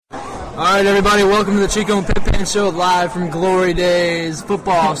Alright, everybody, welcome to the Chico and Pip Pan Show live from Glory Days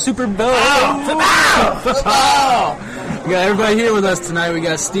Football Super Bowl. Football! We got everybody here with us tonight. We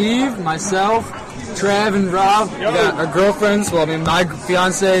got Steve, myself, Trav, and Rob. We got our girlfriends. Well, I mean, my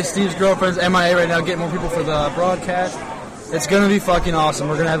fiance, Steve's girlfriend's MIA right now, getting more people for the broadcast. It's going to be fucking awesome.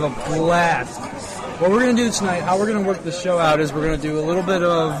 We're going to have a blast. What we're going to do tonight, how we're going to work the show out is we're going to do a little bit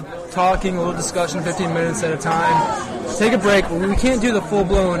of talking, a little discussion, 15 minutes at a time. Take a break. We can't do the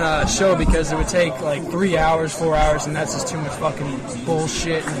full-blown show because it would take like 3 hours, 4 hours, and that's just too much fucking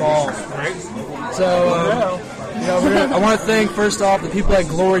bullshit involved. So, I want to thank, first off, the people at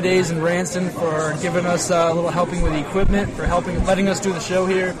Glory Days in Ranston for giving us a little helping with the equipment, for letting us do the show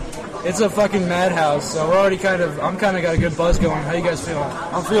here. It's a fucking madhouse, so we're already I'm kind of got a good buzz going. How you guys feeling?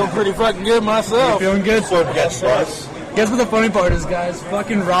 I'm feeling pretty fucking good myself. You feeling good? Guess what the funny part is, guys?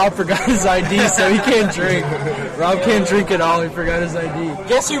 Fucking Rob forgot his ID, so he can't drink. Rob can't drink at all. He forgot his ID.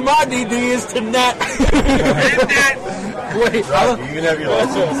 Guess who my DD is tonight? Wait, you can have your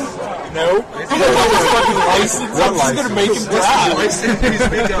license. No. His fucking license. I'm just gonna make him drive. What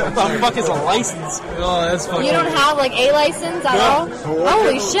the fuck is a license? Oh, that's fucking. You don't have like a license at all?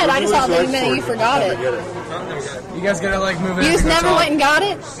 Holy shit! I just thought maybe a minute you forgot it. You guys gotta like move in. You just never went and got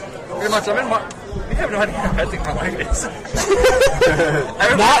it? Pretty much. You have no idea how I think my life is.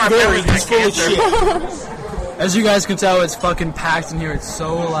 Not very. He's full of shit. As you guys can tell, it's fucking packed in here. It's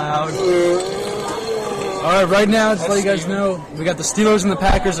so loud. Alright, right now, just to let you guys know, we got the Steelers and the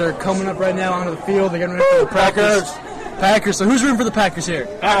Packers are coming up right now onto the field. They're getting ready for the Packers. So who's rooting for the Packers here?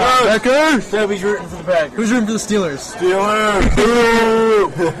 Packers! Debbie's rooting for the Packers. Who's rooting for the Steelers? Steelers!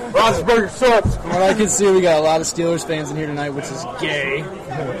 Roethlisberger sucks. From what I can see, we got a lot of Steelers fans in here tonight, which is gay.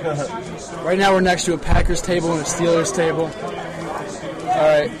 Right now, we're next to a Packers table and a Steelers table.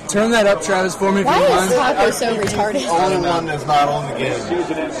 Alright, turn that up, Travis, for me if you Why mind. is Taco so retarded? Only one that's not on the game.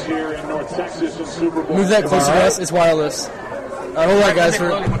 Move that closer to us. It's wireless. Alright, hold on, guys. We're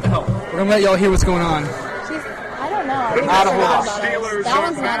going to let y'all hear what's going on. I don't know. That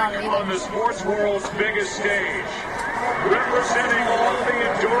one's not on either. On the sports world's biggest stage, representing all the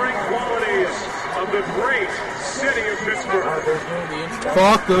enduring qualities of the great city of Pittsburgh.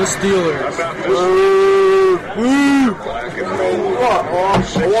 Fuck those Steelers.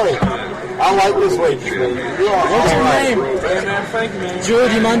 I like this waitress. What's your name? Julie,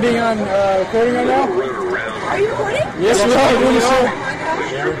 do you mind being on recording right now? Are you recording? Yes, we are. Doing the show.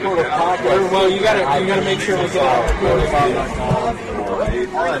 Well, you gotta make sure we get out.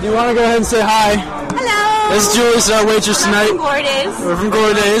 Do you want to go ahead and say hi? Hello. This is Julie, our waitress tonight. Glory Days. We're from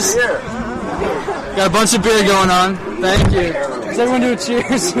Glory Days. Got a bunch of beer going on. Thank you. Does everyone do a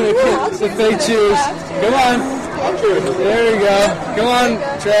cheers? The fake cheers. Come on. There we go. Come on,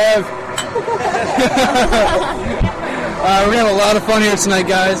 Trav. We're going to have a lot of fun here tonight,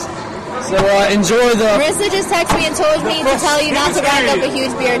 guys. So enjoy the... Marissa just texted me and told me to tell you not to rack up a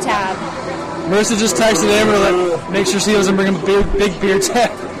huge beer tab. Marissa just texted Amber to make sure she doesn't bring a big beer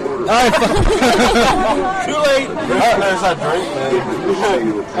tab. Alright, Too late. There's that drink, man.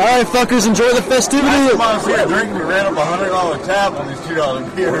 Alright, fuckers, enjoy the festivity. Come on, see a drink. We ran up $100 tab on these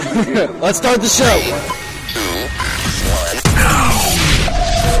 $2 beers. Let's start the show. 3, 2, 1. Now,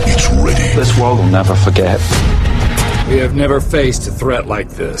 it's ready. This world will never forget. We have never faced a threat like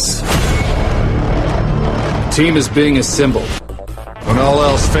this. The team is being assembled. When all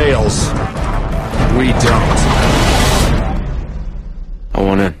else fails, we don't. I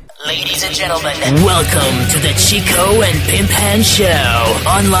want in. Ladies and gentlemen, welcome to the Chico and Pimp Hand Show.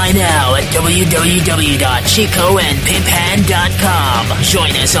 Online now at www.chicoandpimphan.com.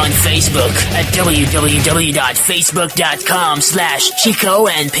 Join us on Facebook at www.facebook.com/Chico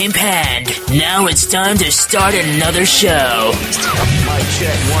and Pimp Hand. Now it's time to start another show. Mic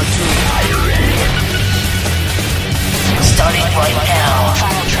check, 1, 2. Starting right now.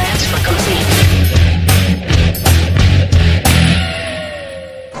 Final transfer complete.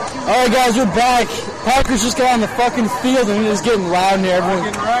 Alright guys, we're back. Packers just got on the fucking field and it is getting loud in here.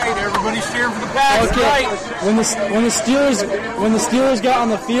 Fucking right. Everybody's cheering for the Packers. Okay. Right. When the Steelers got on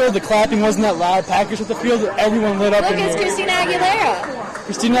the field, the clapping wasn't that loud. Packers hit the field, everyone lit up Look, in it's here. Christina Aguilera.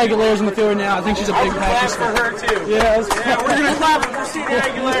 Christina Aguilera's on the field right now. I think she's a big Packers for fan. her too. Yeah, We're gonna clap for Christina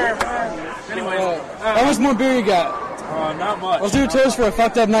Aguilera. Anyways, how much more beer you got? not much. Let's do a toast for a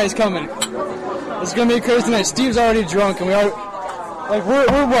fucked up night is coming. It's gonna be a crazy night. Steve's already drunk and we are. Like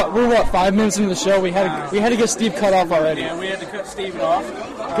we're what 5 minutes into the show. We had to get Steve cut off already. Yeah, we had to cut Steven off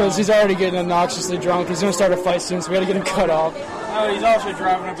because he's already getting obnoxiously drunk. He's gonna start a fight soon, so we got to get him cut off. Oh, he's also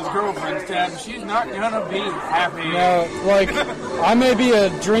driving up his girlfriend's tab. She's not gonna be happy. No, like I may be a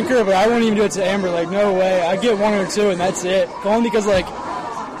drinker, but I won't even do it to Amber. Like no way. I get one or two and that's it. Only because like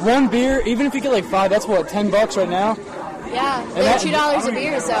one beer, even if you get like 5, that's what, $10 right now? Yeah, they're $2 a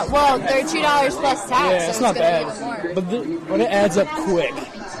beer, so, well, they're $2 plus tax, Yeah, so it's not bad. But it adds up quick.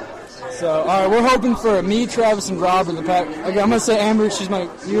 So, all right, we're hoping for me, Travis, and Rob in the pack. Okay, I'm gonna say Amber.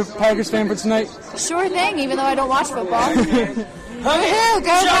 You're a Packers fan for tonight. Sure thing, even though I don't watch football. Go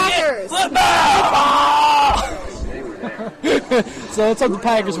Packers! So let's hope the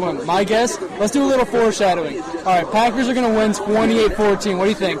Packers win. My guess. Let's do a little foreshadowing. All right, Packers are gonna win 28-14. What do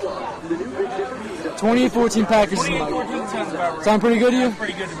you think? 28-14 Packers tonight. Sound pretty good to you?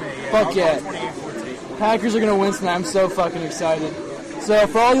 Pretty good to me. Yeah. Fuck yeah. Packers are gonna win tonight. I'm so fucking excited. So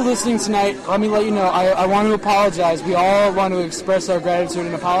for all you listening tonight, let me let you know, I want to apologize. We all want to express our gratitude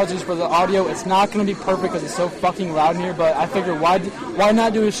and apologies for the audio. It's not going to be perfect because it's so fucking loud in here, but I figured why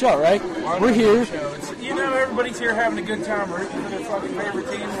not do a show, right? We're here. You know, everybody's here having a good time rooting for their fucking favorite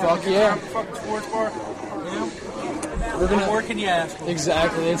team. Fuck yeah. Fucking sports bar. You know? What more can you ask for?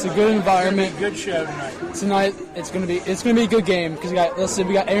 Exactly. It's a good environment. Good show tonight. Tonight, it's gonna be a good game because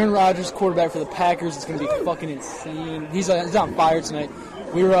we got Aaron Rodgers, quarterback for the Packers. It's gonna be fucking insane. He's on fire tonight.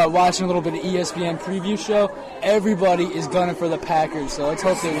 We were watching a little bit of ESPN preview show. Everybody is gunning for the Packers, so let's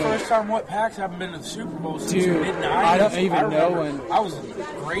hope they win. First time Packs haven't been to the Super Bowl since Dude, the mid-90s. I don't even know when. I was in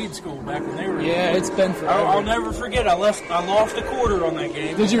grade school back when they were. Yeah, it's been forever. I'll never forget. I lost a quarter on that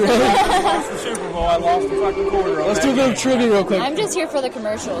game. Did you really? I lost the Super Bowl. I lost the fucking quarter on Let's that do a little game. trivia real quick. I'm just here for the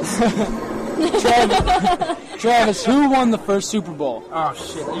commercials. Travis, who won the first Super Bowl? Oh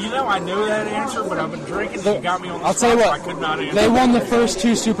shit! You know I know that answer, but I've been drinking. So you got me on the I'll spot, tell you so what. I could not answer. They won the first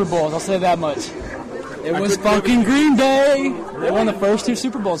 2 Super Bowls. I'll say that much. It was fucking Green Bay. They won the first 2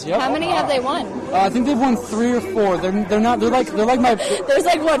 Super Bowls. Yep. How many have they won? I think they've won 3 or 4. They're like my. There's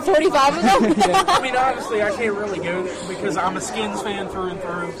like what, 45 of them? Yeah. I mean, honestly, I can't really go there because I'm a Skins fan through and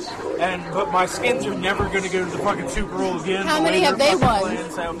through, but my Skins are never going to go to the fucking Super Bowl again. How many have they won?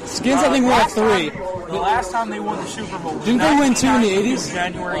 Skins, I think, won like 3. The last time they won the Super Bowl, Didn't they win 2 in the 80s?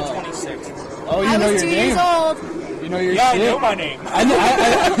 January 26th. Oh, you I know was your 2 name. years old. You know your Yeah, shit. I know my name. I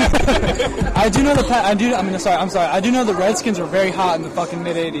do know I'm sorry. I do know the Redskins were very hot in the fucking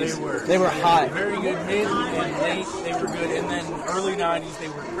mid 80s. They were hot. Very good mid and late. They were good, and then early 90s they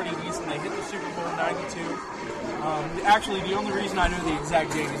were pretty decent. They hit the Super Bowl in '92. Actually, the only reason I know the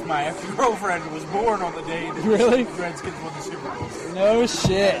exact date is my ex-girlfriend was born on the day that the Redskins won the Super Bowl. No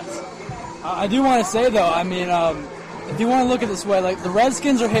shit. I do want to say though, I mean, if you want to look at it this way, like the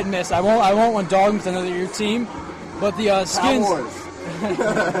Redskins are hit and miss. I won't want dog because I know they're your team, but the Skins.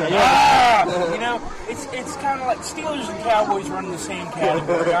 Yeah. You know, it's kind of like Steelers and Cowboys run in the same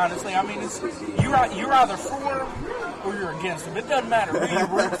category. Honestly, I mean, you're either for them or you're against them. It doesn't matter who you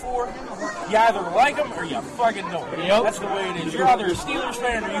root for. You either like them or you fucking don't. Yep. That's the way it is. You're either a Steelers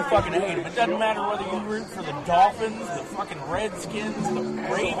fan or you fucking hate them. It doesn't matter whether you root for the Dolphins, the fucking Redskins, the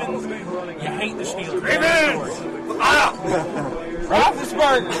Ravens. You hate the Steelers. Ravens!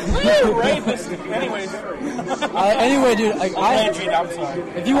 Roethlisberger! Ravens! Anyways. Anyway, dude, like, I'm sorry.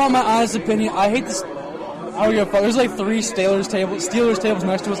 if you want my honest opinion, I hate this. I don't give a fuck. There's like 3 Steelers tables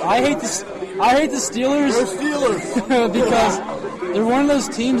next to us. I hate the Steelers. They're Steelers. Because they're one of those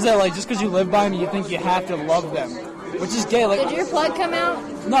teams that, like, just because you live by them, you think you have to love them, which is gay. Like, Did your plug come out?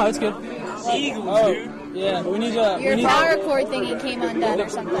 no, it's good. Eagles, dude. Yeah, we need Your power cord thingy came undone or We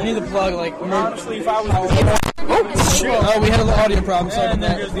something. need to plug like. Honestly, if I was Oh, we had a little audio problem. Sorry about and there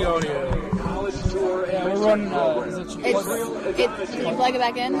that. goes the audio. Yeah, we're running. Can you plug it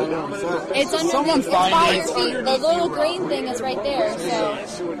back in? It's underneath. Someone It's find by it. your feet. The little green thing is right there. So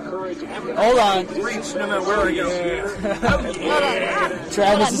Hold on. Reach no matter where I go.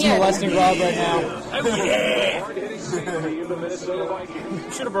 Travis is here. molesting Rob right now.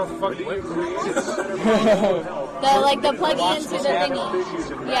 Should have brought the fucking whip. the plugging into the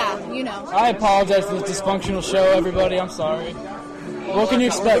thingy. Yeah, you know. I apologize for this dysfunctional show, everybody. I'm sorry. What can you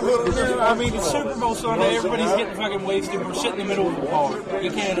expect? I mean, it's Super Bowl Sunday. Everybody's getting fucking wasted. We're sitting in the middle of the bar.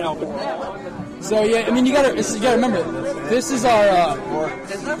 You can't help it. So yeah, I mean, you gotta remember, this is our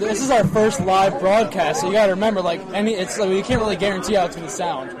first live broadcast. So you gotta remember, like, it's like you can't really guarantee how it's gonna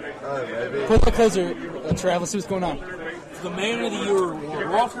sound. Put the closer, Trav. Let's see what's going on. The Man of the Year Award.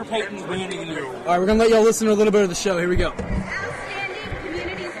 Walter Payton's Man of the Year Award. All right, we're gonna let y'all listen to a little bit of the show. Here we go. Outstanding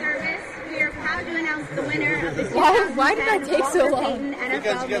community service. We are proud to announce the winner of the Why did that take so long? Payton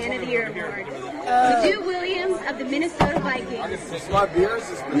NFL Man of the Year Award. Madu Williams of the Minnesota Vikings. Madu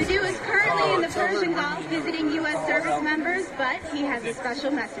is currently in the Persian Gulf visiting U.S. service members, but he has a special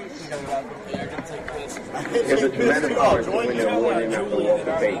message. It's a tremendous honor to win the award named after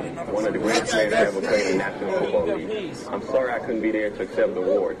Walter Payton, one of the greatest men to ever play in the National Football League. I'm sorry I couldn't be there to accept the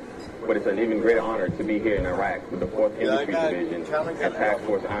award, but but it's an even greater honor to be here in Iraq with the 4th Infantry Division at Task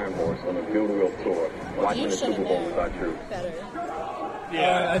Force Iron Horse on the field wheel tour, watching the Super Bowl with our troops.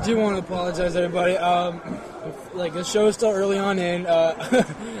 Yeah, I do want to apologize, everybody. Like, the show is still early on in.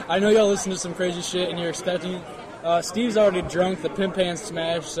 I know y'all listen to some crazy shit and you're expecting. Steve's already drunk the Pimp Pan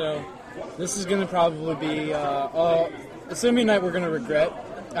Smash, so this is going to probably be. It's going to be a night we're going to regret.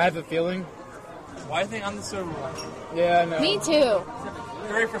 I have a feeling. Why think I'm the sober one? Yeah, I know. Me too.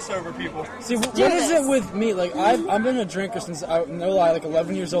 Great for sober people. See, what is it with me? Like, I've been a drinker since, no lie, like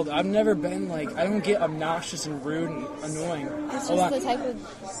 11 years old. I've never been, like, I don't get obnoxious and rude and annoying. It's just the type of,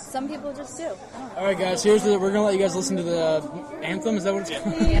 some people just do. Alright, guys, we're going to let you guys listen to the anthem. Is that what it's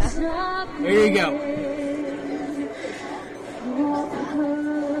called? Yeah. Here you go.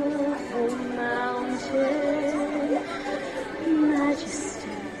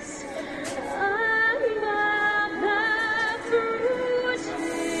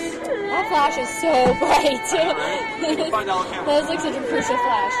 That flash is so bright. That was like such a crucial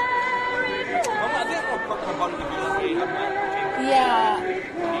flash. Yeah,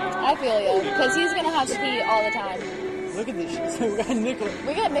 I feel you, because he's gonna have to pee all the time. Look at this shit. We got Nicholas.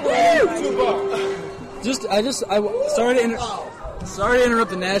 We got Nicholas. Sorry to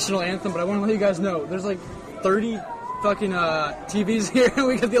interrupt the national anthem, but I want to let you guys know there's like 30 fucking TVs here, and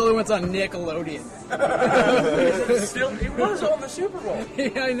we got the only ones on Nickelodeon. It was on the Super Bowl.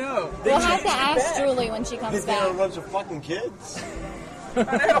 Yeah, I know. We'll have to ask Julie when she comes They got a back. bunch of fucking kids. I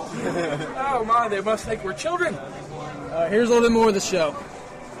know. Oh my, they must think we're children. Here's a little bit more of the show.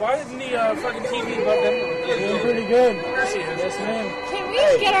 Why didn't the fucking TV above them? Doing pretty good. There she is. Yes, ma'am. Can we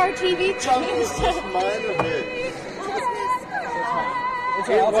get our TV changed? Mine or his? It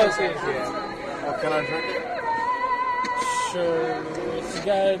was his, yeah. Oh, can I drink it? Sure. You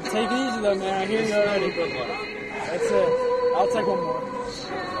gotta take it easy though, man. I hear you already. That's it. I'll take one more.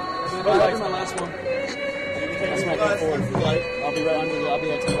 That's my last one. That's my third forward. I'll be right under you. I'll be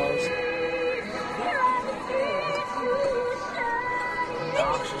like 2 hours.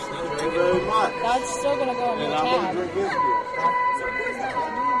 Thank you very much. That's still gonna go in the And I'm going to cab. drink this beer.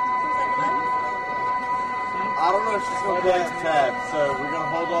 I don't know if she's going to pay the tab, so we're going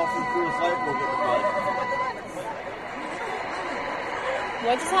to hold off and through the site. We'll get the bud.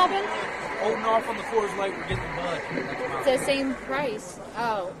 What just happened? Holding off on the Coors Light, we're getting the bud. It's the same price.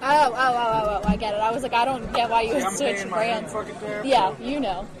 Oh, I get it. I was like, I don't get why you would I'm switch paying my brands. fucking tab. Yeah, you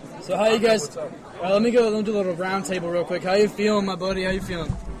know. So how you guys? Let me do a little round table real quick. How you feeling, my buddy? How you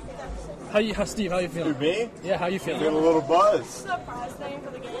feeling? Steve? How you feeling? Me? Yeah, how you Feeling a feeling? little buzz.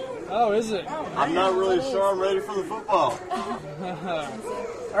 Oh, is it? I'm not really sure I'm ready for the football.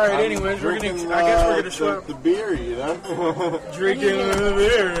 All right, anyways, we're Drinking, gonna. I guess we're gonna show up the beer, you know? drinking the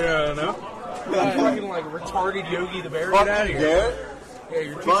beer, you know. Fucking like retarded Yogi the Bear. Fuck Get out of you, here. Garrett. Yeah,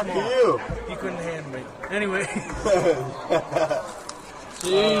 you're too Fuck small. you. You couldn't handle me. Anyway,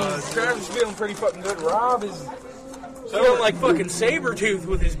 Jeez. Travis is feeling pretty fucking good. Rob is feeling like fucking Sabretooth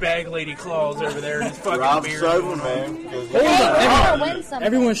with his bag lady claws over there in his fucking Rob's beard. sober, man. 'cause- Hold on, I'll win something.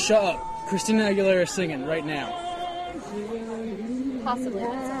 everyone shut up. Christina Aguilera is singing right now. Possibly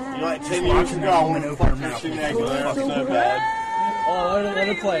win something. Like 10 years ago, I went to fuck Christina Aguilera so bad. Oh, let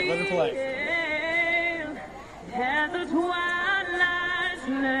her play. Let her play.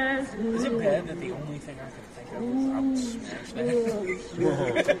 Is it bad that the only thing I can think of is I would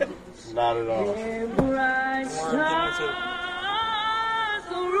smash that? Not at all. Make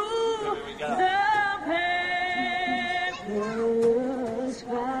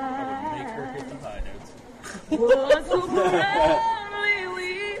her hit the high notes.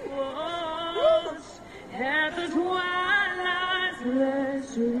 At the twilight's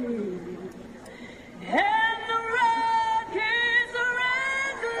leisure, and the rockets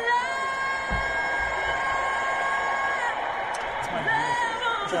red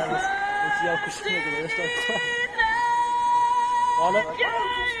Travis, let's yell Christina Aguilera start clapping. On it.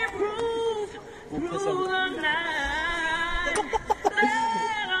 We'll piss him.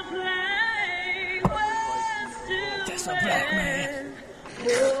 That's a black man.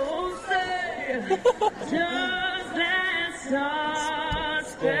 Just that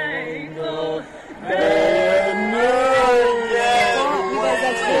star-spangled You guys,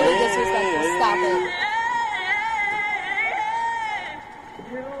 that's really disrespectful. Stop it.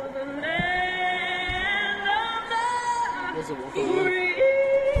 What's it?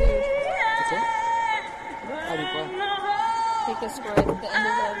 That's it? How do you play? Take the score at the end of the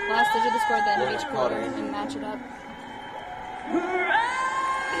last digit of the score at the end of each quarter and match it up.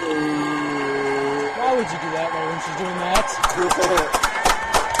 Why would you do that when she's doing that?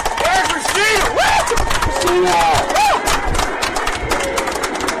 Hey, Christina! Woo! Christina!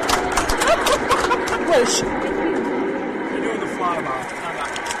 push. You're doing the flyby.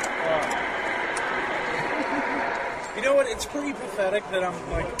 You know what? It's pretty pathetic that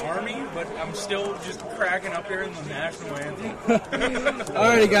I'm like Army, but I'm still just cracking up there in the national anthem.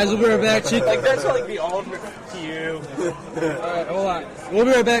 Alrighty, guys, we'll be right back. Chico. Like that's like the ultimate to you. Alright, hold on. We'll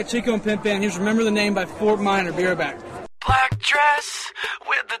be right back. Chico and Pimp Pan. Here's Remember the Name by Fort Minor. Be right back. Black dress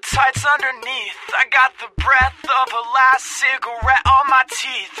with the tights underneath. I got the breath of her last cigarette on my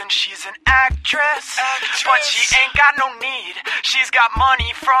teeth. And she's an actress, but she ain't got no need. She's got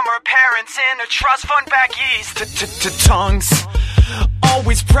money from her parents in a trust fund back east. Tongues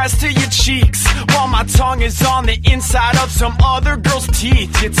always pressed to your cheeks, while my tongue is on the inside of some other girl's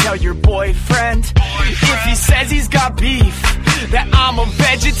teeth. You tell your boyfriend, if he says he's got beef, that I'm a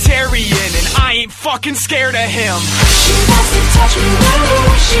vegetarian and I ain't fucking scared of him. She wants to touch me,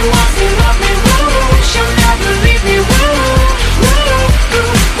 woo. She wants to love me, woo. She'll never leave me, woo.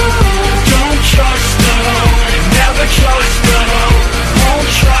 Don't trust her, never trust her. Won't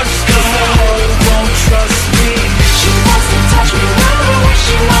trust her, won't trust me. She wants to touch me, woo.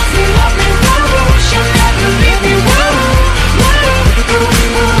 She wants to love me, woo. She'll never leave me, woo.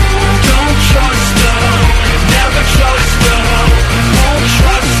 Don't trust her, never trust her. Won't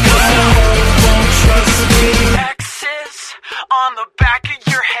trust her, won't trust me. X's on the back of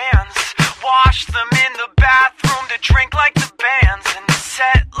your hands. Wash them in the bathroom to drink like the bands. And the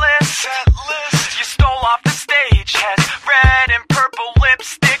set list you stole off the stage has red and purple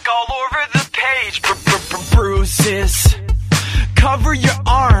lipstick all over the page. Bruises cover your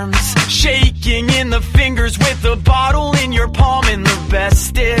arms, shaking in the fingers with a bottle in your palm. And the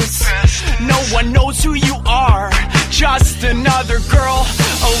best is, no one knows who you are, just another girl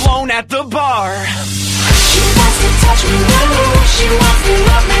alone at the bar. She wants to touch me, woo. She wants to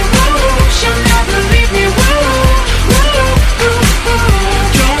love me, woo. She'll never leave me, woo.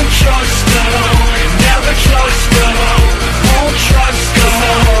 Don't trust her, never trust her. Won't trust her,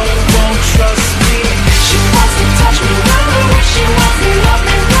 won't trust me. She wants to touch me, woo. She wants to love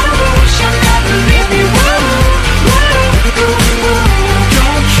me, woo. She'll never leave me, woo.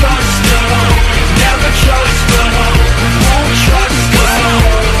 Don't trust her, never trust her. Won't trust her,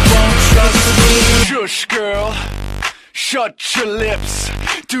 won't trust me. Shush, girl, shut your lips.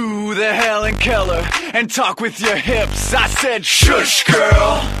 Do the Helen Keller and talk with your hips. I said, shush,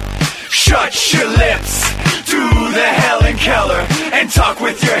 girl, shut your lips. Do the Helen Keller and talk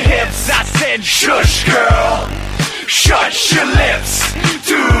with your hips. I said, shush, girl, shut your lips.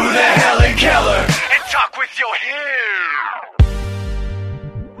 Do the Helen Keller and talk with your hips.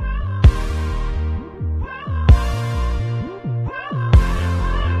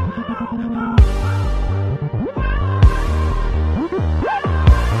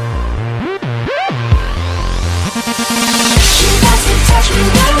 Touch me,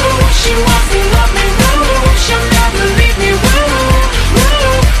 woo. She wants to love me, woo. She'll never leave me, woo.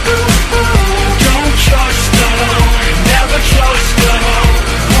 Don't trust her, never trust her.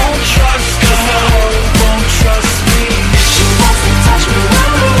 Won't trust her, won't trust me. She wants to touch me,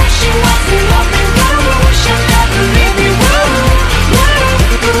 woo. She wants to love me, woo. She'll never leave me, woo.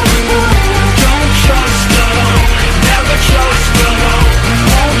 Don't trust her, never trust her.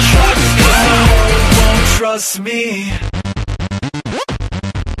 Won't trust her, won't trust me.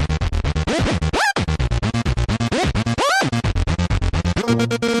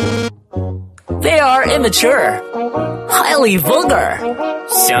 They are immature, highly vulgar,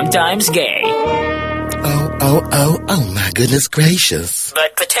 sometimes gay, Oh my goodness gracious.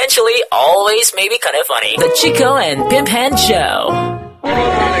 but potentially always maybe kind of funny. The Chico and Pimp Hand Show.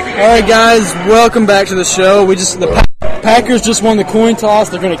 Alright, guys, welcome back to the show. The Packers just won the coin toss.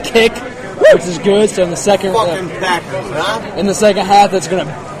 They're going to kick, which is good. So in the second Packers, huh? in the second half, that's going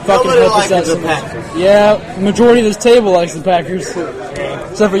to fucking Nobody help us likes out. the Packers. Yeah, the majority of this table likes the Packers,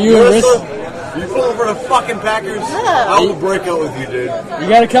 except for you and Riss. You fall for the fucking Packers? I will break up with you, dude. You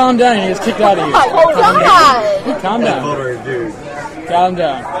gotta calm down. You just kicked out of here. Hold on. Calm down. Dude. Calm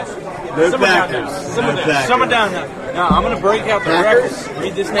down. No Packers. Someone down now. No, I'm going to break out the record.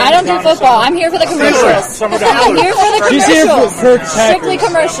 Read this name. I don't do football. I'm here for the commercials. I'm here for the She's here commercials. for Packers. Strictly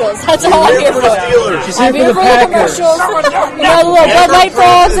commercials. That's all I'm here for. She's I'm here here for for the the Packers. commercials. You know, the little Bud Light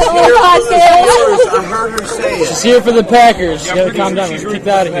frogs and the little cocktails. I heard her say it. She's here for the Packers. You gotta calm down. We're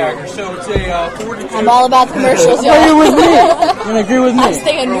kicked out of here. So it's a 42. I'm all about the commercials, y'all. Agree with me. You're gonna agree with I'm me.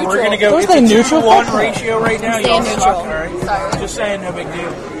 staying neutral. We're going to go. Don't It's stay a neutral. 2-1 ratio right now. Staying Y'all neutral. suck, all right? Sorry. Just saying, no big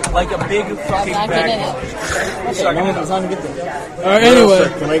deal. Like a big fucking not getting bag. it. Okay, long as it's time to get there. Alright,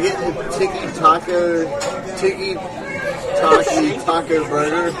 anyway. Can I get the tiki taco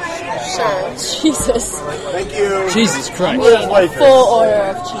burger? Sure. Jesus. Thank you. Jesus I'm Christ. getting a full order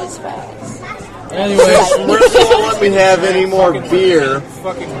of cheese fries. Anyways, Where's won't let me have any more beer?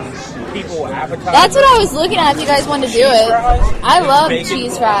 People appetizers. That's what I was looking at. If you guys wanted to do it, I love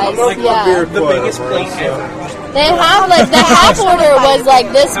cheese fries. Yeah. The biggest plate ever. They have like the half order was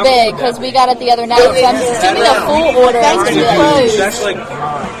like this big because we got it the other night. So I'm assuming the full order is gonna be like, That's like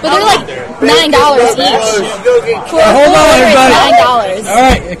but they're like $9 each. For a hold full on, order, everybody. it's $9. All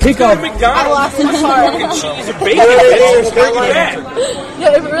right, kickoff. I lost my card. cheese and bacon. Look at that.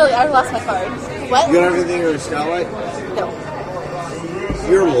 Yeah, really, I lost my card. What? You got everything in a skylight? No.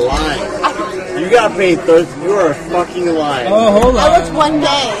 You're lying. You gotta pay you are fucking lying. Oh, hold I on. looked one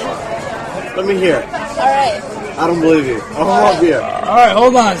day. Let me hear it. All right. I don't believe you. I want beer. All right,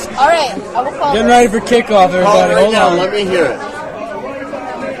 hold on. All right. I will call. Getting ready for kickoff, Call everybody. it right Hold now. on. Let me hear it.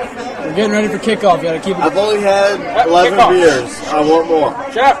 We're getting ready for kickoff. You gotta keep it. I've only had 11 beers. I want more.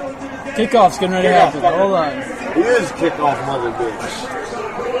 Kickoff's getting ready to happen. Hold on. He is kickoff mother bitch.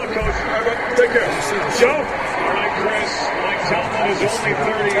 Joe. All right, Chris. Mike Tomlin is only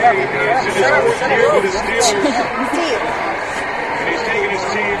 38. He's in his fourth year with the Steelers. And he's taking his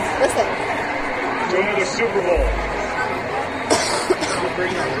team to another Super Bowl.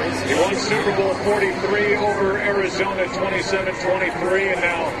 He won Super Bowl 43 over Arizona 27-23, and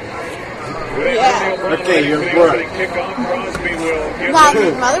now Okay, you're right. kickoff. Crosby will give Not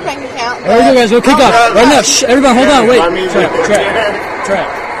my other bank account. There we go, guys. We'll kick off. Right now. Shh, everybody, hold on. Wait. Track.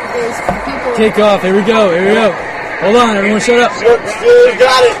 There's people. Kick off. Here we go. Hold on, everyone. Shut up. Steelers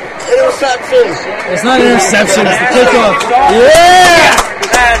got it. Interception. It's not an interception. It's the kickoff. Yeah.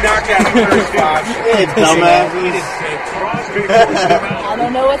 Knockout first five. Hey, dumbass. I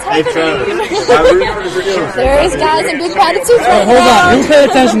don't know what's happening. There is guys in big attitudes right Hold on. now. Everyone pay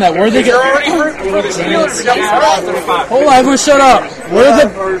attention to that. Where they get? Hold on. Everyone shut up. Where the?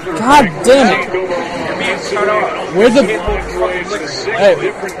 God damn it. Where the? Hey.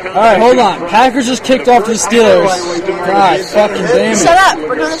 All right. Hold on. Packers just kicked off to the Steelers. God fucking damn it. Shut up.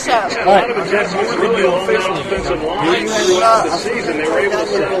 We're doing the show. All right.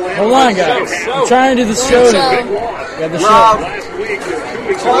 Hold on, guys. I'm trying to do the show. Yeah, the show.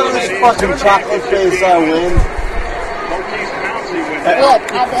 Tell him his fucking chocolate face win. Look,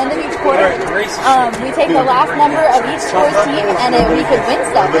 at the end of each quarter, we take the last number of each score's team, and then we could win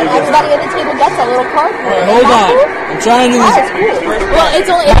stuff. And everybody at the table gets a little card. Hold on. I'm trying to do That's this. cool. Well, it's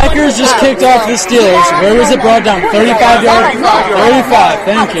only Packers just kicked off the Steelers. Where was it brought down? 35 yards? 35.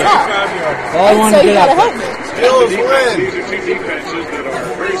 Thank you. All I wanted to get out there. Steelers win. These are two defenses that are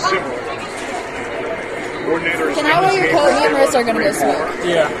very similar. Coordinator is Can I wear your coat? Me and Marissa are going to go smoke.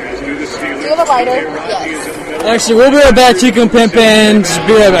 Yeah. as do the Steelers. Do you have a lighter? Yes. Actually, we'll be right back. Chico and Pimpin'. Just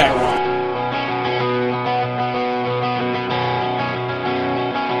be right back.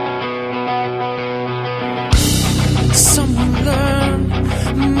 Someone learn,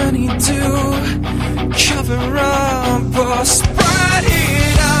 many do. Cover up or spread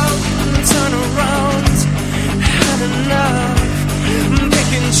it out. Turn around, had enough.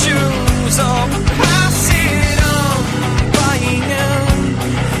 Pick and choose or pass it on. Buying in,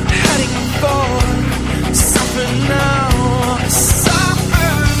 heading for. Suffer now,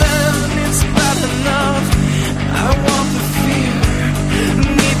 suffer then.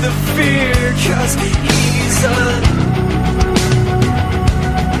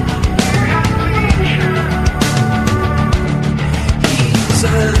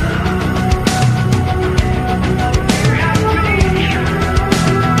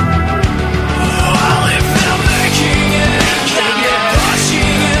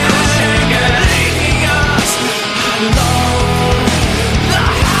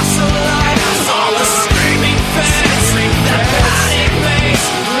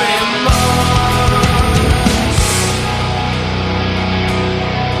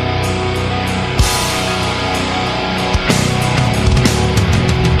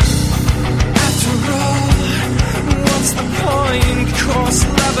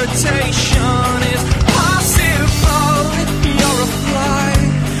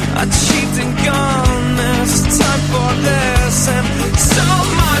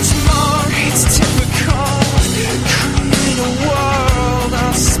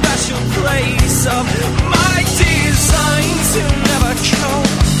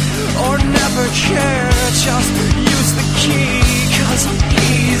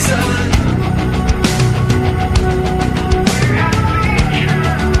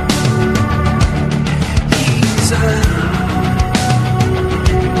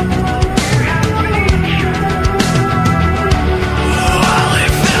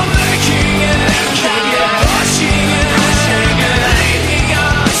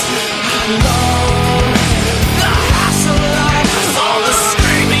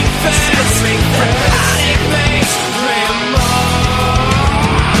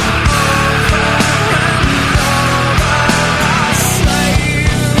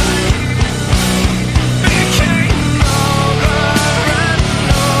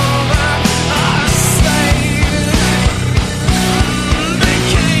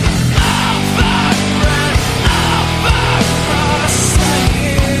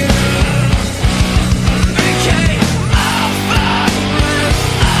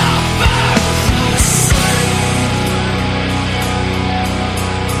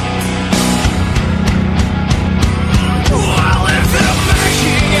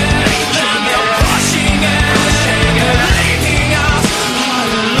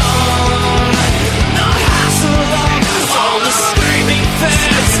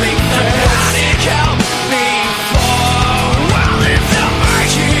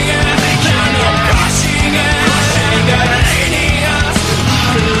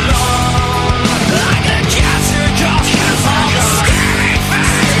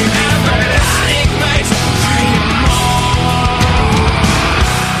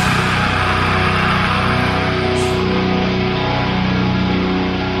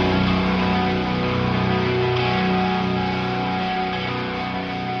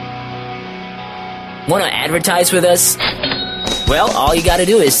 Want to advertise with us? Well, all you gotta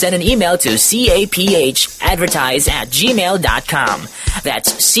do is send an email to capsadvertise@gmail.com.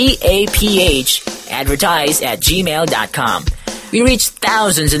 That's capsadvertise@gmail.com. We reach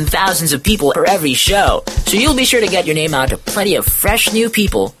thousands and thousands of people for every show, so you'll be sure to get your name out to plenty of fresh new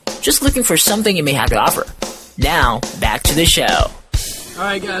people just looking for something you may have to offer. Now, back to the show.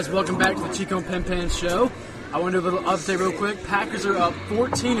 Alright guys, welcome back to the Chico and Pin Pan Show. I want to do a little update real quick. Packers are up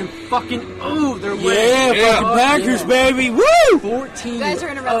 14 and fucking they're winning. Yeah, fucking Packers, baby. Woo! 14. You guys are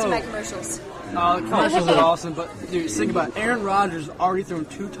interrupting my commercials. Commercials are awesome, but dude, think about it. Aaron Rodgers already thrown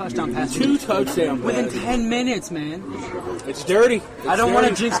 2 touchdown passes. 2 touchdown within passes. 10 minutes, man. It's dirty. I don't want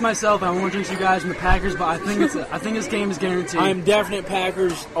to jinx myself. I don't want to jinx you guys and the Packers, but I think this game is guaranteed. I'm definite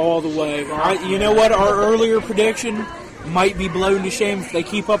Packers all the way. All right, you know what? Our earlier prediction might be blown to shame if they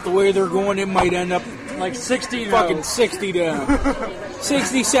keep up the way they're going. It might end up like 60 to fucking 60 to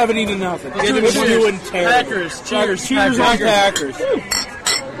 60, 70 to nothing. Let's They're doing terrible. Packers, cheers, cheers on Packers.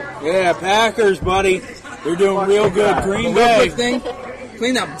 Yeah, Packers, buddy. They're doing real good. Green Real Bay. quick thing,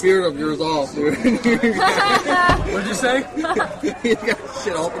 clean that beard of yours off, dude. What'd you say? He's got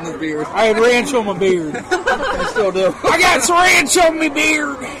shit all in his beard. I had ranch on my beard. I still do. I got some ranch on my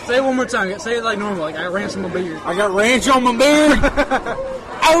beard. Say it one more time. Say it like normal. Like I ranch on my beard. I got ranch on my beard.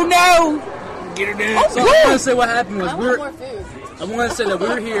 Oh no! Get her down. So I want to say what happened was I want to say that we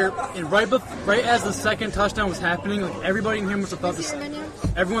were here, and right as the second touchdown was happening, like everybody in here must have thought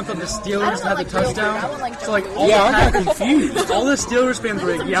everyone thought the Steelers had the touchdown. So like all I got Packers, confused. all the Steelers fans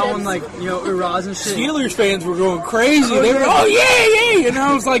were yelling like hurrahs and shit. Steelers fans were going crazy. They were, oh yeah, and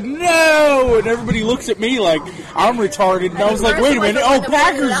I was like, no, and everybody looks at me like I'm retarded, and I was like, wait a minute,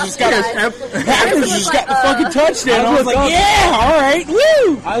 Packers just got the fucking touchdown. I was like, yeah, all right,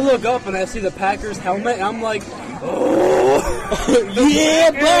 woo. I look up and I see the Packers helmet, and I'm like, oh, yeah,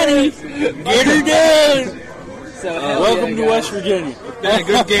 buddy, get her done. So welcome to West Virginia. Been a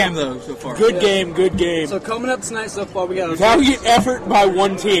good game though so far. Good game. So coming up tonight so far, we got valiant effort by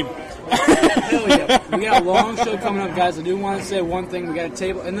one team. Hell yeah. We got a long show coming up, guys. I do want to say one thing. We got a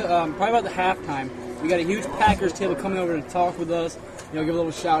table, and probably about the halftime, we got a huge Packers table coming over to talk with us. Give a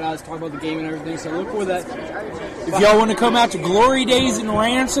little shout outs, talk about the game and everything. So look for that. If y'all want to come out to Glory Days in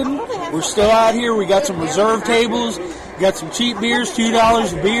Ranson, we're still out here. We got some reserve tables. We got some cheap beers,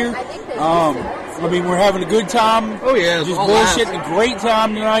 $2 a beer. We're having a good time. Oh yeah, just bullshitting. A great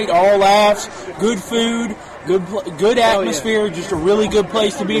time tonight. All laughs, good food. Good atmosphere, just a really good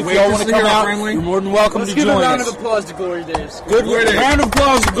place to be. If y'all want to come out, you're more than welcome to join us. Let's give a round of applause to Glory Days. Good round of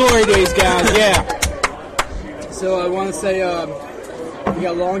applause to Glory Days, guys. Yeah. So I want to say we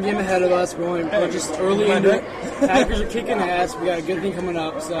got a long game ahead of us. We're just early into it. Packers are kicking ass. We got a good thing coming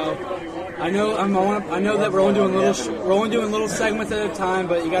up. So I know that we're only doing little segments at a time.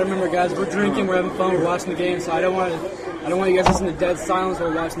 But you got to remember, guys, we're drinking, we're having fun, we're watching the game. So I don't want you guys to listen to dead silence while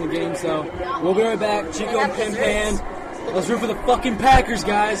we're watching the game. So we'll be right back. Chico and Pin Pan. Let's root for the fucking Packers,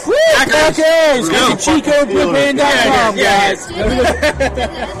 guys. Woo! Packers! Go to ChicoandPinPan.com, guys.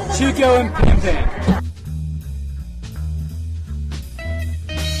 Chico and Pin Pan.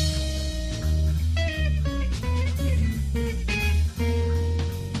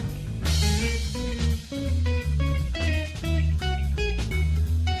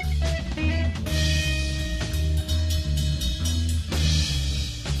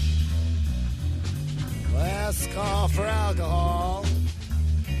 Last call for alcohol.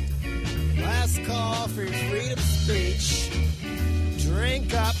 Last call for your freedom of speech.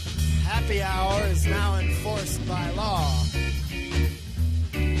 Drink up. Happy hour is now enforced by law.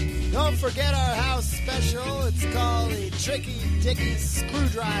 Don't forget our house special. It's called the Tricky Dicky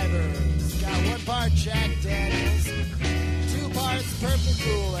Screwdriver. It's got 1 part Jack Daniels, 2 parts purple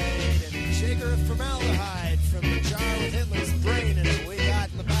Kool-Aid, and a shaker of formaldehyde from the jar with Hitler's brain in it we got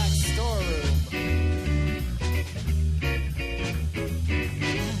in the back storeroom.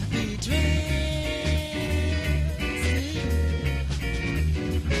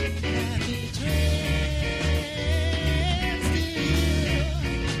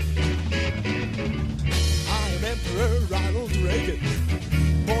 Ronald Reagan,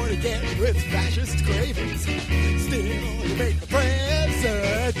 born again with fascist cravings. Still, you make the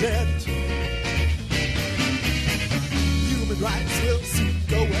president. Human rights will soon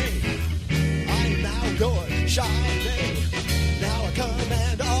go away. I'm now your Charlie. Now I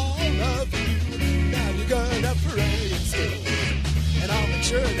command all of you. Now you're gonna pray in school, and I'll make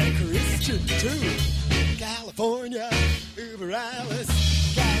sure they're Christian too. California, Uber Alice.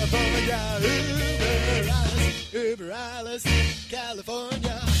 California, Uber Alice. Uber Alice,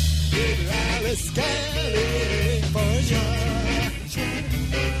 California. Uber Alice, California.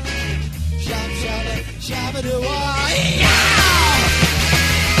 Shop, shop, do I?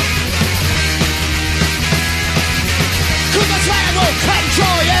 Cause the slam will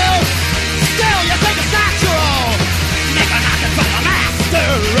control you. Still you think it's natural. Never knocking from the master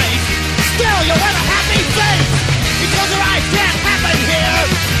race. Still you wear a happy face. Because your eyes can't happen here.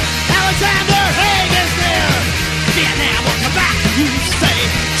 Alexander Haig is near. Vietnam will come back, you say.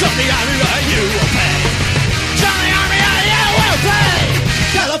 Show the army you will pay. Show the army you will pay.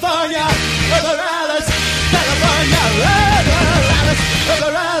 California, over Alice. California, over Alice.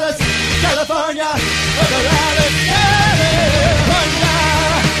 Over Alice. California, over Alice. California.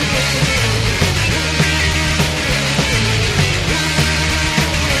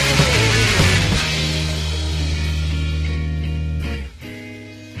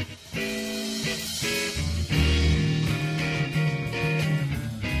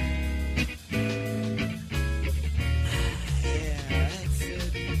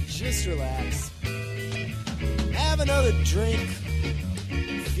 Just relax. Have another drink.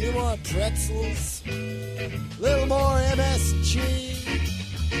 A few more pretzels. A little more MSG.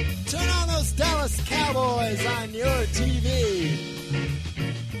 Turn on those Dallas Cowboys on your TV.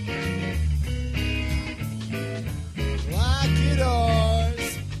 Lock your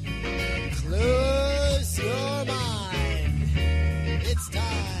doors. Close your mind. It's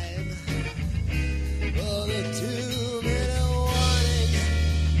time for the 2-minute warning.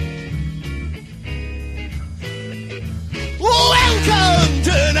 Welcome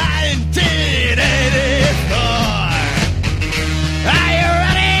to 1984. Are you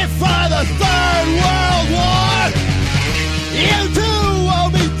ready for the Third World War? You too will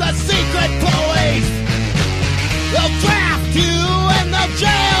meet the secret police. They'll draft you and they'll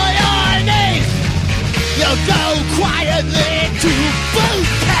jail your niece. You'll go quietly to boot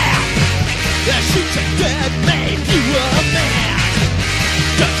camp. They'll shoot you dead, make you a man.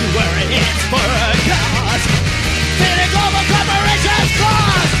 Don't you worry, it's for a cause. Feeding global corporations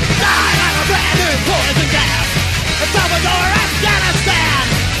cause. Die on a brand new poison gas. Salvador, Afghanistan.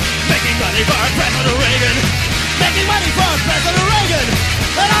 Making money for President Reagan. Making money for President Reagan.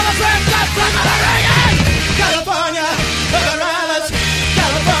 And all the friends of President Reagan. California, over Alice.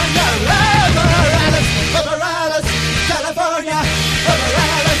 California, over Alice. Over Alice. California, over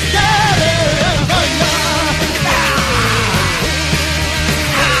Alice. California.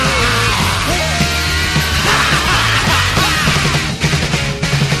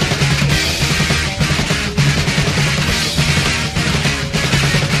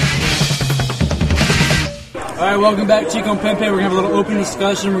 All right, welcome back, Chico and Pepe. We're gonna have a little open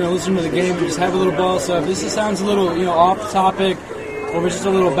discussion. We're gonna listen to the game. We just have a little ball. So if this sounds a little, off topic, or we're just a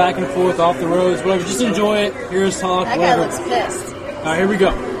little back and forth, off the roads, whatever, just enjoy it. Hear us talk. That whatever. guy looks pissed. All right, here we go.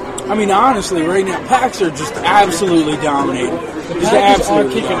 I mean, honestly, right now, Packs are just absolutely dominating. The Just Packers are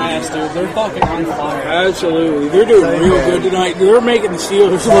absolutely kicking ass, dude. They're fucking on fire. Absolutely. They're doing real good tonight. They're making the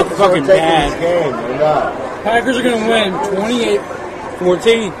Steelers look fucking bad. Packers are gonna win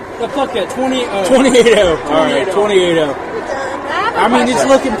 28-14. Fuck that, 28-0. 28-0. All right, 28-0. I mean, it's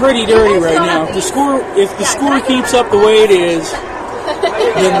looking pretty dirty right now. If the score keeps up the way it is,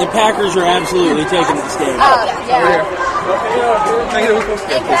 then the Packers are absolutely taking this game. Yeah. And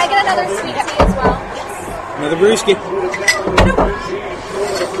can I get another sweet tea as well? Another brewski.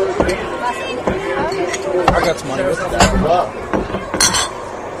 I got some money with that.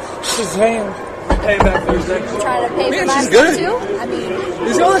 Shazam. Pay back Thursday. Trying to pay for my she's good. too? I mean,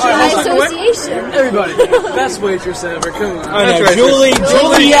 by association. Everybody, best waitress ever. Come on. I know.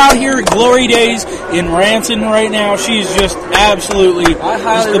 Julie out here at Glory Days in Ranson right now. She's just absolutely I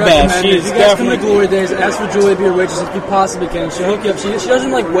highly the best. recommend it. She's If you guys come to definitely. Glory Days, ask for Julie to be your waitress if you possibly can. She'll hook you up. She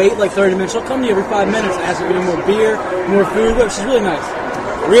doesn't wait 30 minutes. She'll come to you every 5 minutes and ask you for more beer, more food. But she's really nice.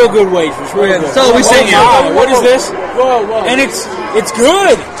 Real good waitress. Real good. So we sing you. What is this? Whoa. And it's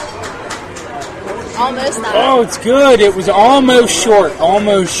good. Almost not. Oh, it's good. It was almost short.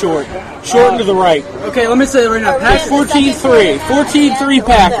 Short to the right. Okay, let me say it right now. Packers 14-3. 14-3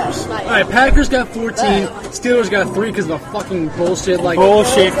 Packers. All right, Packers got 14. Steelers got 3 because of the fucking bullshit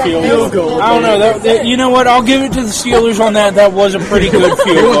Bullshit field goal. I don't know. That, you know what? I'll give it to the Steelers on that. That was a pretty good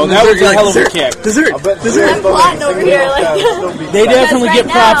field goal. That was a hell of a kick. Dessert. I'm plotting over here. They definitely get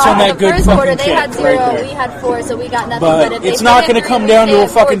props on that good fucking They kick. had 0, we had 4, so we got nothing. But if it's they not put in going to come 3, down we to a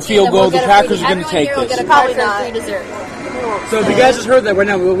get fucking 14, field and we'll goal. The get a Packers free- are going to take everyone here will this. get a card for free dessert. So if you guys just heard that right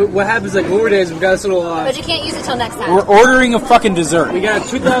now, what happens at Glory Days, we got this little... But you can't use it till next time. We're ordering a fucking dessert. We got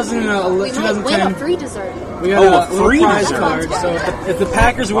 2010. We might win a free dessert. We got a a free little prize dessert. card. So if the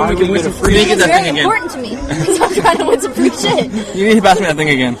Packers win, we can win some free. It's very important to me. Because I'm trying to win some free shit. You need to pass me that thing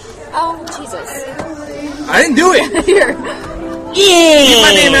again. Oh, Jesus. I didn't do it. Here. Keep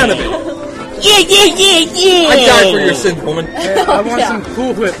my name out of it. I died for your sins, woman. I want some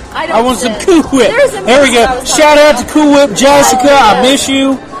Cool Whip. I want some Cool Whip. There we go. Shout out to Cool Whip Jessica. I miss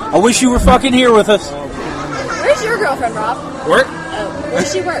you. I wish you were fucking here with us. Where's your girlfriend, Rob? Work? Oh, where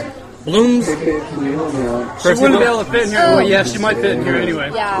does she work? Blooms. She wouldn't be able to fit in here. Well, yeah, she might fit in here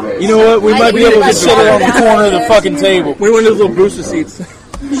anyway. Yeah. You know what? We might be able to sit her on the corner of the fucking table. We went to those little booster seats.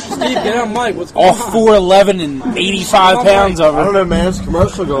 Steve, get on mic. What's going All on? 4'11" and 85 pounds of I don't her. know, man. There's a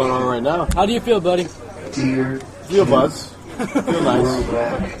commercial going on right now. How do you feel, buddy? Feel buzz. Feel nice.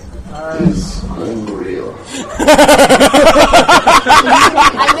 I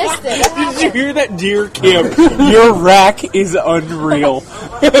missed it. Did you hear that, dear Kim? Your rack is unreal.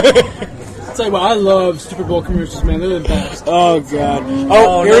 I'll tell you what, I love Super Bowl commercials, man. They're the best. Oh, God.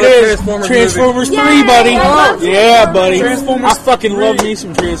 Oh, here it another is. Transformers Transformers 3, buddy. Yeah, buddy. Transformers I fucking love me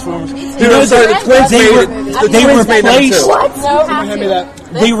some Transformers. Dude, I'm sorry, the twins they replaced. What? No. Hand me that.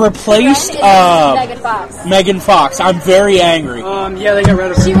 They replaced Megan Fox. Megan Fox. I'm very angry. Yeah, they got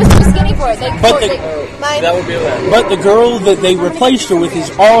rid of her. She was too skinny for it. That would be that. But the girl that they replaced her with is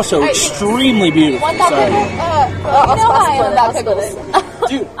also extremely beautiful. Want that So. pickle? You know how I am about pickles.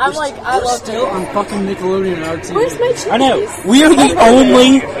 Dude, I'm like, I love still on fucking Nickelodeon and RT. Where's my cheese? I know. We are the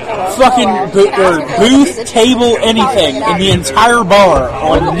only fucking booth, table, anything in the entire bar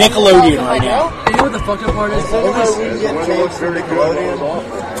on Nickelodeon right now. You know what the fucked up part is?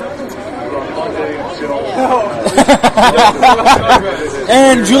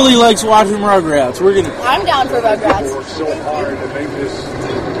 And Julie likes watching Rugrats. I'm down for Rugrats.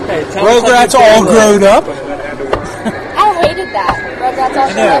 Rugrats all grown up. I hated that. Rugrats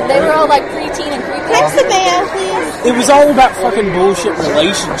all grown up. They were all like preteen and creepy. Text the man, please. It was all about fucking bullshit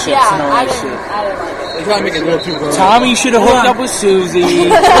relationships Yeah, and all I that didn't like it. They try to make it a little too grown. Tommy should have hooked up with Susie. Hey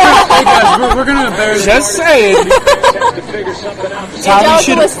guys, we're gonna embarrass. Just saying.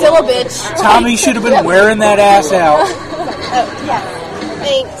 Angelica was still a bitch. Tommy should have been wearing that ass out. Oh, yeah.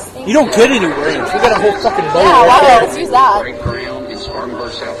 Thanks. You don't get any range. We got a whole fucking bowl Yeah, right wow, there. let's use that.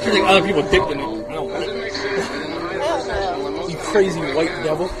 You think other people dick in it? You crazy white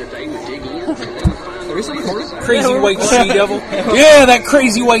devil. Are we still recording? Crazy white she-devil. Yeah, that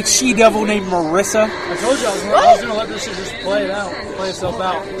crazy white she-devil named Marissa. I told you I was gonna let this shit just play itself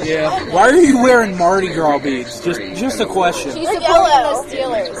out. Yeah. Why are you wearing Mardi Gras beads? Just a question. She's supporting the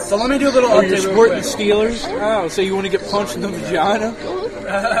Steelers. So let me do a little Oh, update. you're real supporting the quick. Steelers? Oh, so you want to get punched in the vagina?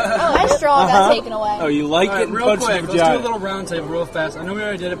 My straw got taken away. Oh, you like All right, getting real punched quick, in the let's do a vagina? little round table real fast. I know we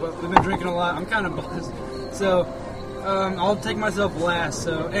already did it, but we've been drinking a lot. I'm kind of buzzed. So, I'll take myself last.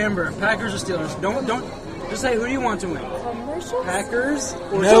 So, Amber, Packers or Steelers? Don't. Just say, who do you want to win? Packers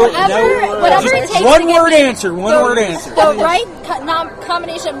or Whatever it takes. One word answer. The right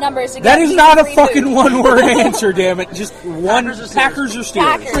combination of numbers. To That get is me not a free fucking food. one word answer, damn it. Just one. Packers or Steelers?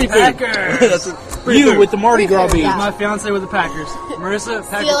 Packers. Free food. Packers. You with the Mardi Gras beads. My fiance with the Packers. Marissa,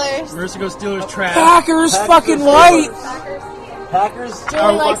 Packers. Steelers. Marissa goes Steelers. Trash. Packers fucking right. Packers?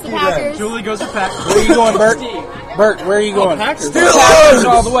 Julie likes the Packers. Julie goes to Packers. Where are you going, Bert? Bert, where are you going? Packers. Packers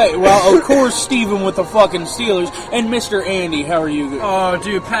all the way. Well, of course, Steven with the fucking Steelers. And Mr. Andy, how are you? Oh,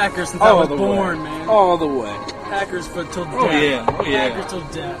 dude, Packers since I was born, man. All the way. Packers till death. Oh, yeah. Packers till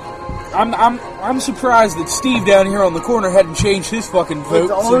death. I'm surprised that Steve down here on the corner hadn't changed his fucking vote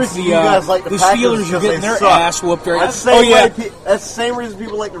the only since reason you guys like the Packers Steelers is are 'cause getting they their suck. ass whooped right That's now. Oh yeah, that's the same reason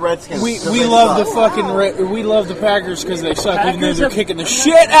people like the Redskins. we 'cause they love the suck. fucking we love the Packers because they suck, even though Packers they're have- kicking the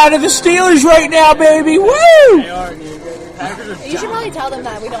shit out of the Steelers right now, baby. Woo! They are, dude. Packers are You should probably tell them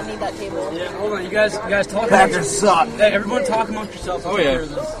that we don't need that table. Yeah, hold on. You guys talk. Packers suck. Hey, everyone talk amongst yourselves. Oh, yeah.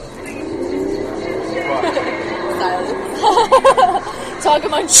 Talk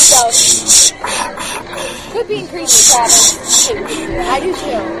amongst yourselves. Quit being creepy, Travis. I do too.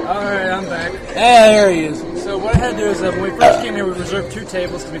 Alright, I'm back. Yeah, there he is. So what I had to do is when we first came here, we reserved 2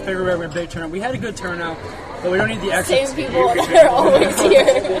 tables because we figured we were having a big turnout. We had a good turnout, but we don't need the extra. Same people that are always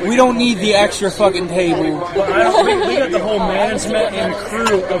here. We don't need the extra fucking table. We got the whole management and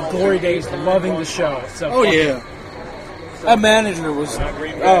crew of Glory Days loving the show. So Oh yeah. That manager was,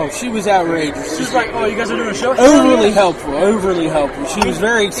 she was outrageous. She was like, "Oh, you guys are doing a show?" Overly helpful. She was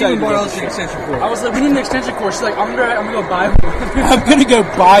very excited. Even more about else the an show. extension cord. I was like, "We need an extension cord." She's like, "I'm gonna go buy one." I'm gonna go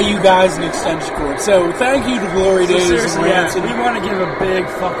buy you guys an extension cord. So thank you to Glory So Days and seriously, yeah, Rancid. we want to give a big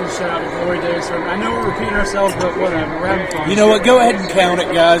fucking shout out to Glory Days. So I know we're repeating ourselves, but whatever. We're having fun. You know what? Go ahead and count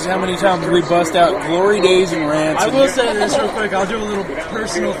it, guys. How many times we bust out Glory Days and I Rancid? will say this real quick. I'll do a little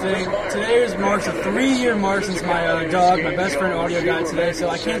personal thing. Today is marks a 3-year mark since my dog, my my best friend audio guy today, so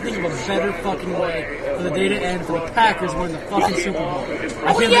I can't think of a better fucking way for the day to end for the Packers winning the fucking Super Bowl.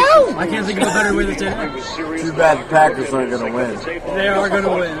 I can't think of a better way to end. Too bad the Packers aren't going to win. They are going to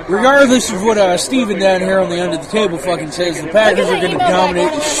win. Regardless of what Steven down here on the end of the table fucking says, the Packers are going to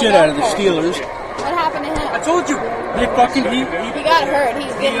dominate the shit out of the Steelers. What happened to him? I told you. He got hurt.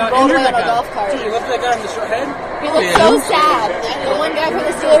 He's getting rolled away on a golf cart. He left that guy in the short head? He looked so sad. The one guy for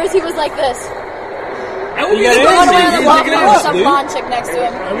the Steelers, he was like this. He He was going away on a golf cart with some blonde chick next to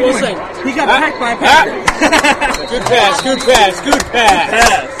him. I will say, he got packed by a Packer. Good pass.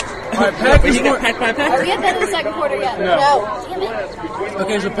 All right, Packers. Are we at the end of the second quarter yet? No. Damn it.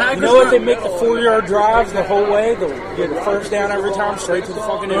 Okay, so Packers. You know what? They make the 4-yard drives the whole way. They'll get a first down every time, straight to the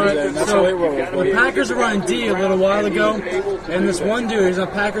fucking end zone. That's the way it rolls. The Packers were running D a little while ago, and this one dude, he's a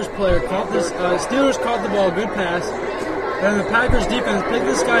Packers player, caught this. Steelers caught the ball, good pass. And the Packers defense picked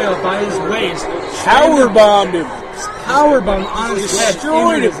this guy up by his waist, Powerbombed him. Powerbombed on his head,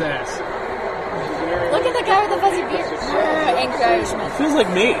 Destroyed into him. his ass. Look at the guy with the fuzzy beard. Encouragement. Feels like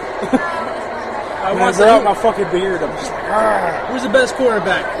me. I When I grow out my fucking beard, I'm just like, who's the best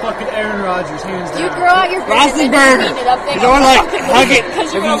quarterback? Fucking Aaron Rodgers, hands down. You grow out your beard and then you beat it up. You know what, like, hug it.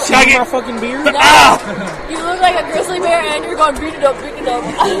 Because Have you're you seen my fucking beard? No. You look like a grizzly bear and you're going beat it up.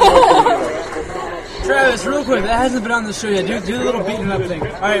 Travis, real quick, that hasn't been on the show yet. Do the little beating up thing.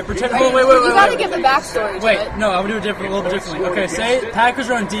 All right, pretend. Wait. You gotta give the backstory to Wait, it. no, I would do it a little bit differently. Okay, say Packers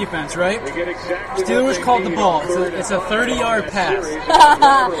are on defense, right? Steelers called the ball. It's a 30-yard pass.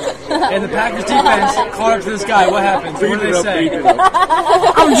 And the Packers defense caught up to this guy. What happens? What do they say?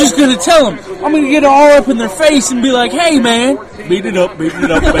 I'm just going to tell them. I'm going to get all up in their face and be like, hey, man. Beat it up. Beating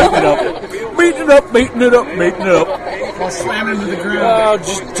it up. While slamming into the ground. Oh,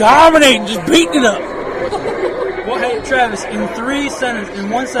 just dominating. Just beating it up. Well, hey, Travis, in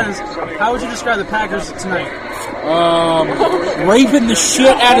one sentence, how would you describe the Packers tonight? Raping the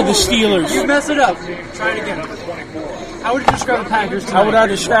shit out of the Steelers. You mess it up. Try it again. How would you describe the Packers tonight? How would I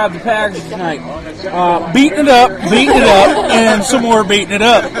describe the Packers tonight? Beating it up, and some more beating it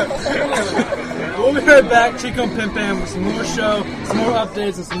up. We'll be right back, Chico and Pim Pam, with some more show, some more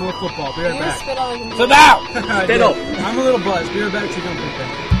updates, and some more football. Be right back. Flip out! Spittle. I'm a little buzzed. Be right back, Chico and Pim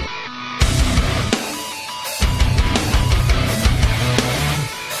Pam.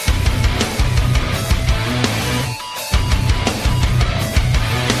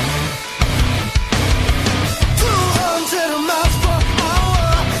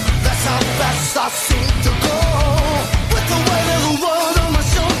 I seem to go with the weight of the world on my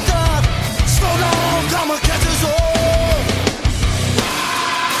shoulder. Slow down, come and catch us all.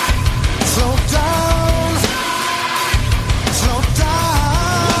 Slow down, slow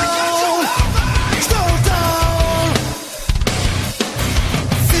down, slow down.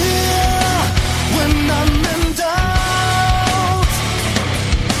 Fear when I'm in doubt.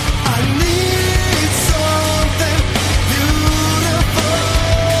 I need something beautiful.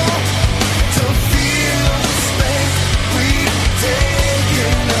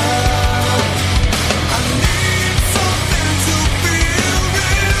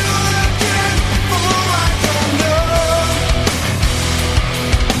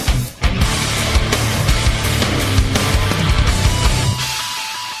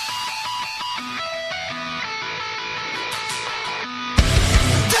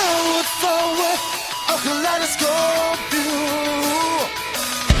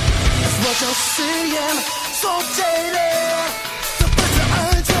 You're seeing so jaded. The picture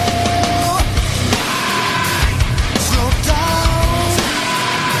I draw. Slow down,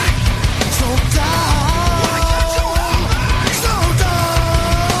 slow down, slow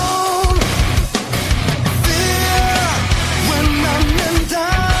down. Fear when I'm in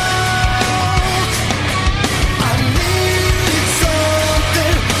doubt. I need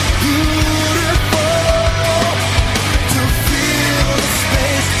something beautiful to feel the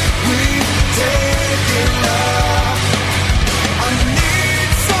space we take it up.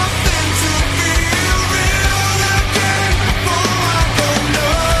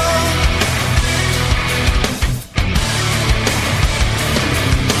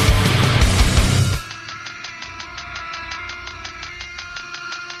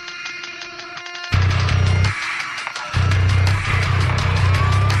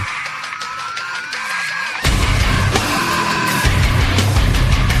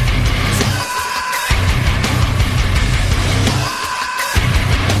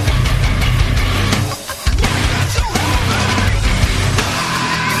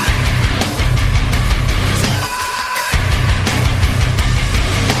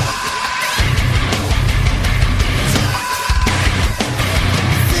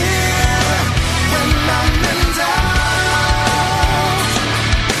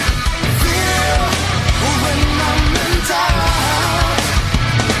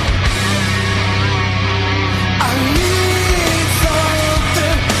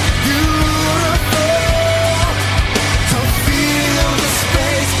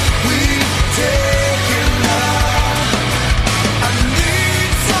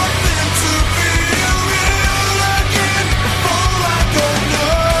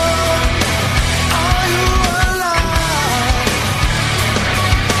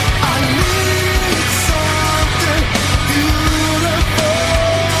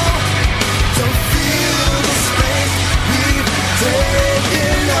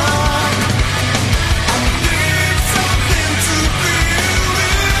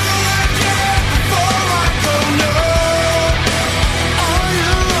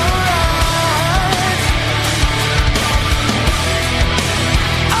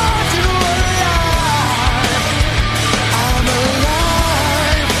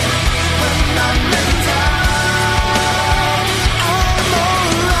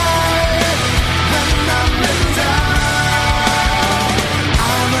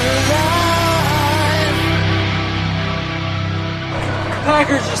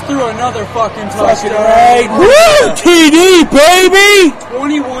 threw another fucking Fucking touchdown. right. Woo! TD, baby!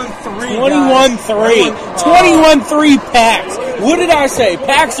 21-3. 21-3. 21-3 Packs. What did I say?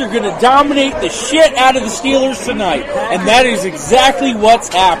 Packs are going to dominate the shit out of the Steelers tonight. And that is exactly what's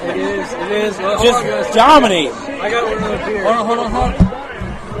happening. It is. Well, Just hold on, guys. dominate. I got one another beer. Hold on.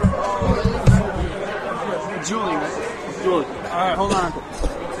 Julie. Alright, hold on.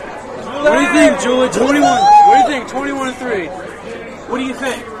 What do you think, Julie? 21. What do you think? 21-3. What do you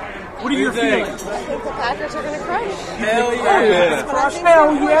think? What are your feelings? I think the Packers are going to crush. Hell yeah. Crush,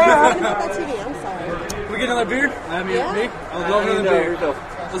 hell yeah. I'm sorry. We get another beer? I mean, Yeah. me? I'll love another beer.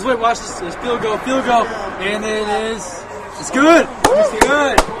 Let's wait, watch this. Field goal. And it is. It's good. It's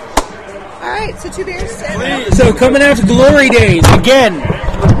good. All right, so 2 beers. So coming out to Glory Days again.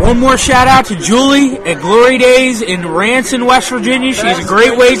 One more shout out to Julie at Glory Days in Ranson, West Virginia. She's a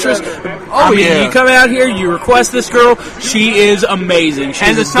great waitress. You come out here, you request this girl. She is amazing. She's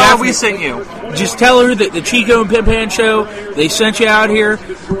And the song we sing you. Just tell her that the Chico and Pimp Hand show, they sent you out here.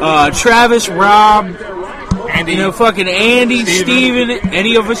 Travis, Rob, Andy, fucking Andy, Steven,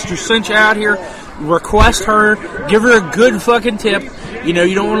 any of us just sent you out here. Request her, give her a good fucking tip. You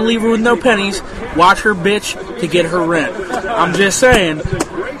don't want to leave her with no pennies. Watch her bitch to get her rent. I'm just saying,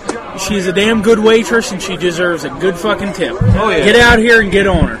 she's a damn good waitress and she deserves a good fucking tip. Oh, yeah. Get out here and get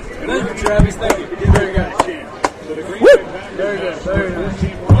on her. Thank you, Travis. Thank you. Very good. Woo! Very good.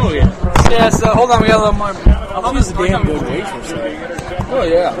 Oh, yeah. Yeah, so hold on. We got a little more. She's a damn good waitress. Oh,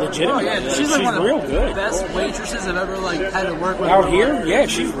 yeah. Legitimately. Oh, yeah. She's like one of real the good. best waitresses I've ever had to work with. Out here? Yeah,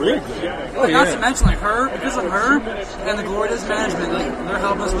 she's real good. Oh, yeah. Not to mention, because of her and the Glory Days management, they're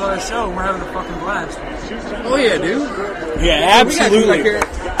helping us with our show, and we're having a fucking blast. Oh, yeah, dude. Yeah, absolutely.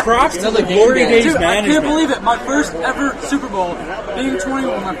 Props to the Glory Days Dude, management. I can't believe it. My first ever Super Bowl, being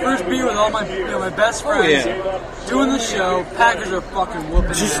 21, my first beer with all my my best friends, doing the show. Packers are fucking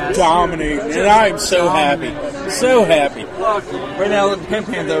whooping Just ass. dominating, and I'm so happy. So happy. Right now, Pimp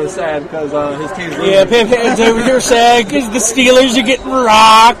Hand, though, is sad because his team's losing. Yeah, Pimp Hand's over here sad because the Steelers are getting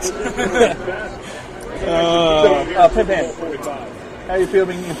rocked. Pimp Hand, how you feel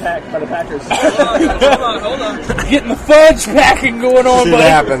being attacked by the Packers? Hold on. Getting the fudge packing going on, Shit buddy.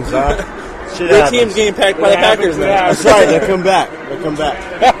 happens, huh? Shit Your happens. team's getting packed by the Packers now. That's right. They come back. Come back.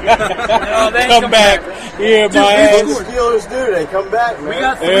 Yeah, my ass. Steelers do. They come back, man. We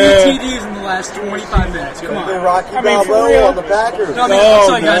got 3 TDs in the last 25 minutes. Come They on. Rocky I mean, for Balboa real. on the Packers. No, I mean, Oh, I'm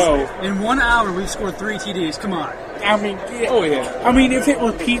sorry, guys. no. In 1 hour, we've scored 3 TDs. Come on. I mean, I mean, if it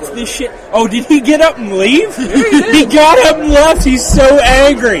repeats this shit. Oh, did he get up and leave? He got up and left. He's so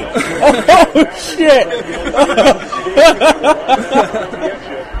angry. Oh shit!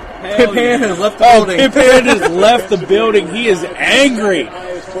 Pimp Hand has left the Oh, building. Pimp Hand has left the building. He is angry.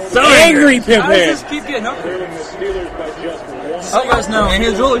 So angry, Pimp How does Hand. this keep getting up there? Oh, guys, no. And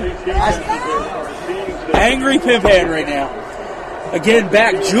here's Julie. Angry Pimp Hand right now. Again,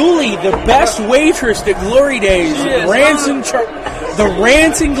 back Julie, the best waitress at Glory Days, the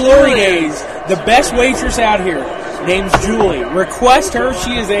Ranson Glory Days, the best waitress out here. Name's Julie. Request her.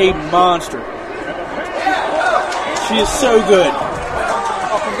 She is a monster. She is so good.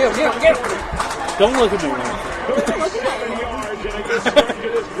 Don't look at me, man.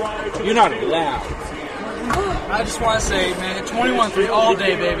 You're not allowed. I just want to say, man, 21-3 all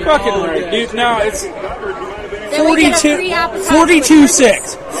day, baby. Fucking all right, day. dude. No, it's Then we get a free appetizer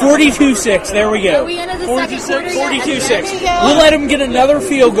 42-6. 42-6. There we go. Are we into the second quarter yet? 42-6. There we go. We'll let him get another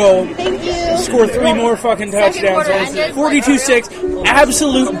field goal. Thank you. Score 3 more fucking touchdowns. quarter ended. 42-6.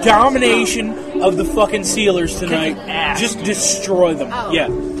 Absolute domination of the fucking Steelers tonight. Just destroy them. Yeah.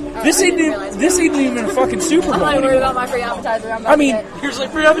 This ain't even a fucking Super Bowl I'm not worried anymore. about my free appetizer. I mean, Here's like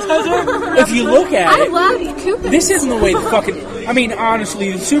free appetizer. if you look at I it, love coupons. this isn't the way the fucking. I mean,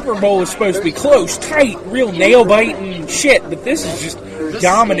 honestly, the Super Bowl is supposed to be close, tight, real nail biting shit, but this is just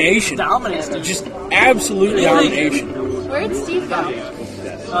domination. Domination. Just absolute domination. Where'd Steve go?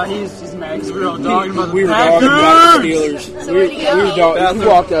 He's mad because we were all talking about the We were Packers. talking about the Steelers. So where'd he go? He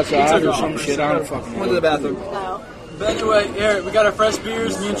walked outside or some shit. I don't fucking Went to know. the bathroom. No. But anyway, Eric, we got our fresh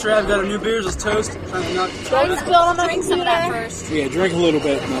beers. Me and Trav got our new beers. Let's toast. Trying to not Let's spill on my drink some of that first. Yeah, drink a little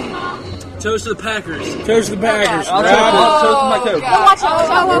bit. Man. toast to the Packers. Toast to the Packers. I'll Right. toast my Coke. Oh, watch out.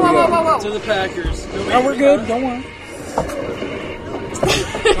 Whoa. To the Packers. No, we're good. Don't worry.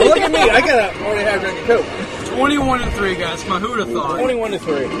 Well, look at me. I already have a drink of Coke. 21-3, guys. Come on, who would have thought?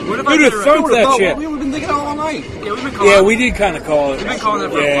 21-3. What if Who'd have thunk that shit? We've been thinking all night. Yeah, we've been calling. Yeah, we did kind of call it. We've been calling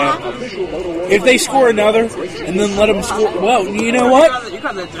that for a while. If they score another and then let them score, well, you know what? You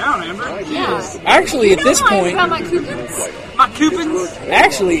got that down, Amber. Yeah. Actually, at this point, Got my coupons. My coupons.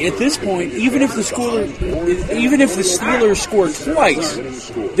 actually at this point, even if the Steelers score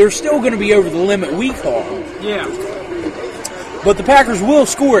twice, they're still going to be over the limit we call. Yeah. But the Packers will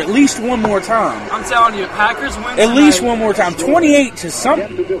score at least one more time. I'm telling you, Packers win At tonight. least one more time. 28 to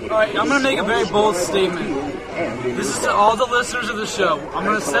something. Alright, I'm going to make a very bold statement. This is to all the listeners of the show. I'm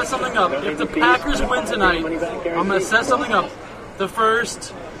going to set something up. If the Packers win tonight, I'm going to set something up. The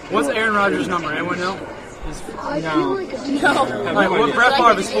first... What's Aaron Rodgers' number? Anyone know? No. Alright, what Brett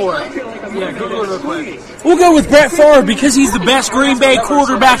Favre is for? Yeah, Google it real quick. We'll go with Brett Favre because he's the best Green Bay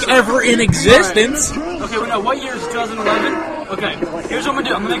quarterback ever in existence. Okay, we know. What year is 2011? Okay, here's what I'm going to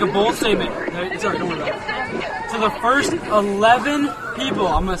do. I'm going to make a bold statement. No, sorry, don't worry about it. To the first 11 people,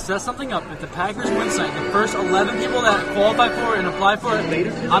 I'm going to set something up. If the Packers win tonight, the first 11 people that qualify for it and apply for it,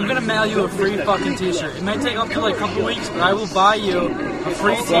 I'm going to mail you a free fucking t-shirt. It may take up to like a couple weeks, but I will buy you a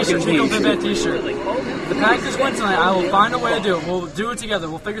free t-shirt, Chico Pimbat t-shirt. If the Packers win tonight, I will find a way to do it. We'll do it together.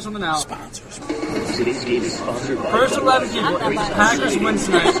 We'll figure something out. First 11 people, if the Packers win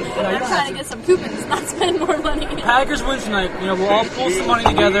tonight, I'm trying to get some coupons, not spend more money. Packers win tonight, we'll all pull some money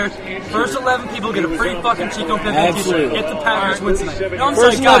together. First 11 people get a free fucking Chico Pimpat t-shirt if the Packers win tonight. No, I'm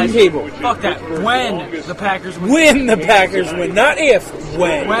First sorry, guys. 11 people. Fuck that. When the Packers win. When the Packers win, not if.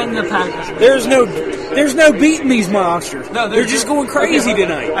 When. When the Packers win. There's no beating these monsters. No, they're just going crazy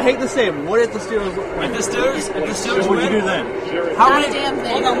tonight. I hate to say it, but what if the Steelers win? If the Steelers what would win, you do then? how many? Goddamn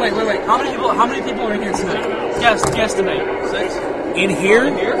thing. Hold on, wait. How many people are in here tonight? Guesstimate. 6. In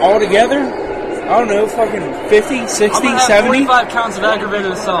here, all together, I don't know, fucking 50, 60, I'm gonna have 70? 45 counts of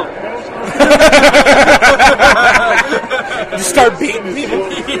aggravated assault. Just start beating people.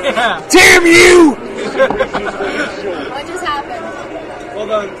 Yeah. Damn you! What just happened?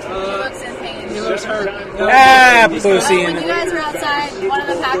 Hold on. He looks in pain. He looks hurt. Pussy. When you guys were outside, one of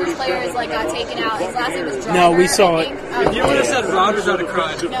the Packers players got taken out. His last name was Driver. No, we saw it. If you would have said Rodgers, I'd have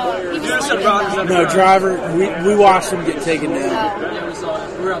cried. No, he If you would have said Rodgers, I'd have No, cried. Driver, we watched him get taken down. Yeah, we saw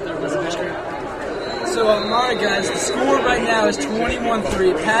it. We were out there with the picture. So, alright guys, the score right now is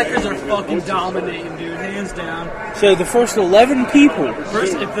 21-3. Packers are fucking dominating, dude, hands down. So the first 11 people.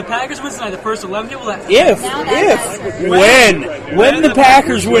 If the Packers win tonight, the first 11 people that... When the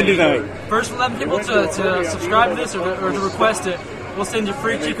Packers win tonight. First 11 people to subscribe to this or to request it, we'll send you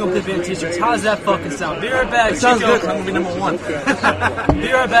free Chico Pimpat t-shirts. How does that fucking sound? Be right back, Chico. Sounds good, I'm going to be number 1.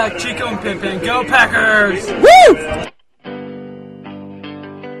 Be right back, Chico and Pimpat. Go Packers! Woo!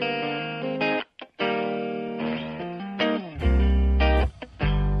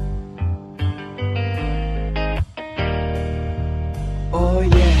 Oh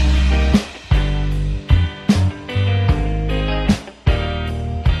yeah.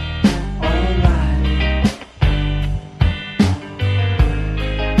 Alright.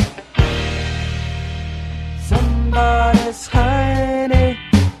 Somebody's hiding,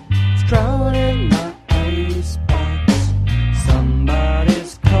 it's drowning my ice box.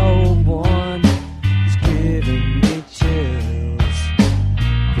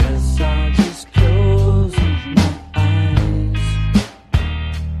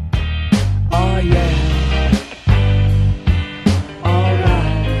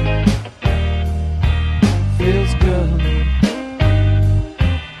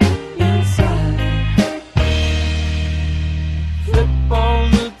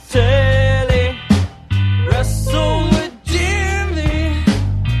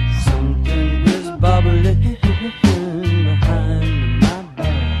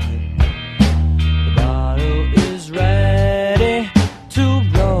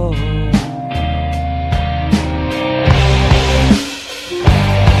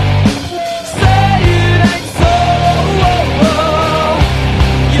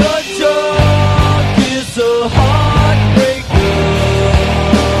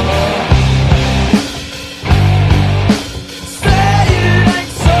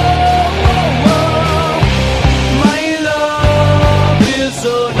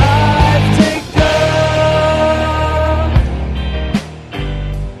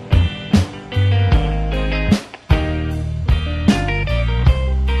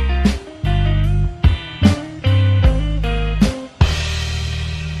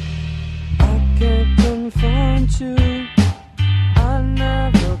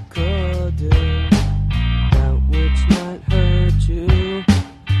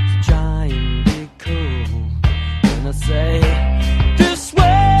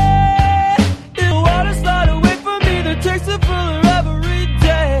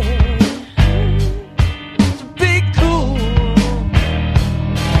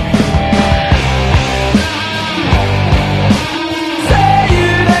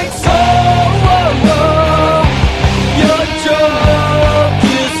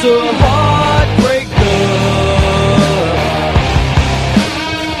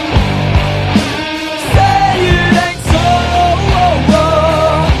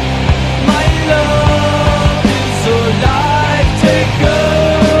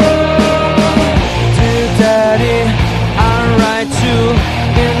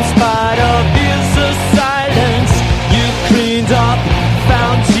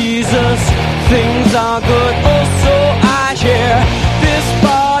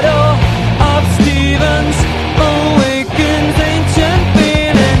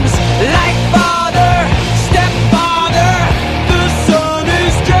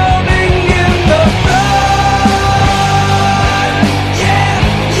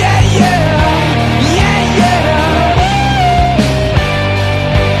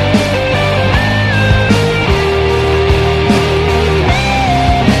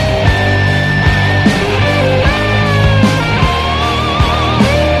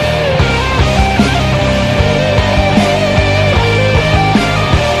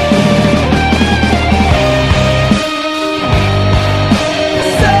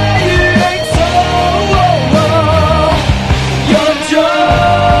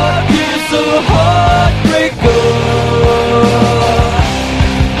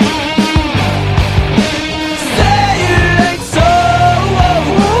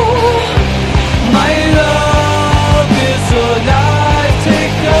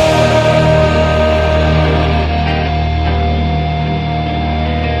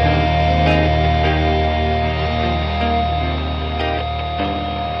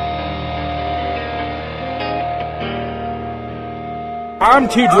 I'm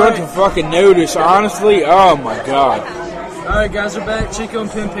too drunk to fucking notice, honestly. Oh my god. Alright, guys, we're back. Chico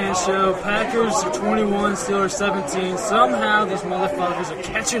and Pin Pan Show. Packers are 21, Steelers 17. Somehow these motherfuckers are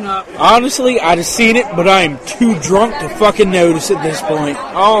catching up. Honestly, I'd have seen it, but I am too drunk to fucking notice at this point.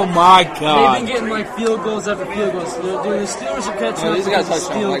 Oh my They've god. been getting like field goals after field goals. Dude, the Steelers are catching up. These got because of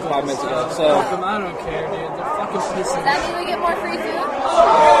touchdowns field like 5 minutes ago. goals. So Fuck them, I don't care, dude. They're fucking pissing. Does that mean we get more free food?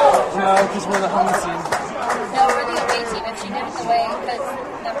 No, because we're the home team. No, we're the away team. If she gives away, because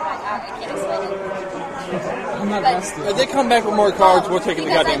never mind, I can't explain it. I'm not vested. if they come back with more cards, we're taking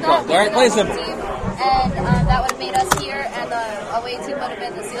the goddamn cards. All right, plain and simple. And that would have made us here, and the away team would have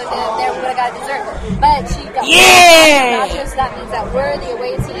been the Steelers, and there we would have got dessert. But she got nachos. That means that we're the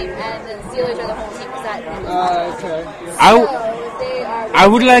away team, and the Steelers are the home team. Is that okay. I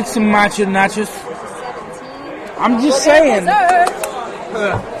would like some matcha nachos. I'm just saying.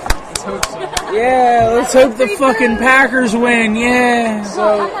 Let's hope so. Yeah, let's hope the fucking Packers win. Yeah.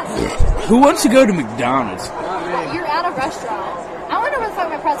 Who wants to go to McDonald's? You're at a restaurant. I wonder where the fuck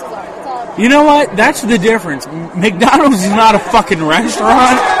my pretzels are. That's all. You know what? That's the difference. McDonald's is not a fucking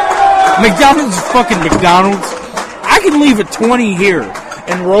restaurant. McDonald's is fucking McDonald's. I can leave a 20 here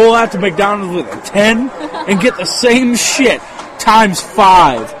and roll out to McDonald's with a 10 and get the same shit times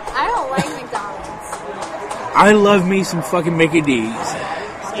 5. I don't like McDonald's. I love me some fucking Mickey D's.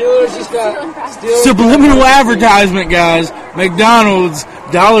 Steelers just got Subliminal advertisement, guys. McDonald's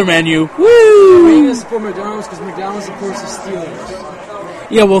dollar menu. We Woo! need to support McDonald's because McDonald's supports the Steelers.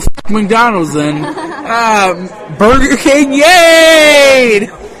 Yeah, well, fuck McDonald's then. Burger King, yay!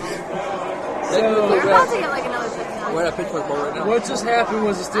 We're about to get like another $6. We're at Pittsburgh Bowl right now. What just happened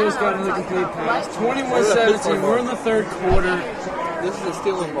was the Steelers got another complete pass. 21-17. We're in the third quarter. This is a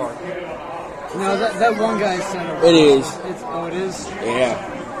Steelers bar. No, that one guy is center. It is. It is?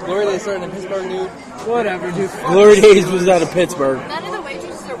 Yeah. Glory Days starting in Pittsburgh, dude. Whatever, dude. Glory Days was out of Pittsburgh. None of the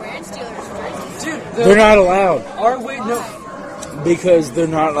waitresses are wearing Steelers jerseys. Dude, They're not allowed. Because they're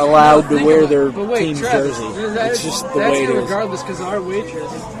not allowed to wear their team's jersey. It's just the way it is. Regardless, because our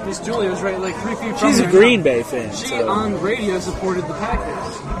waitress, Miss Julie, was right like 3 feet from She's a Green Bay fan. She So. on radio supported the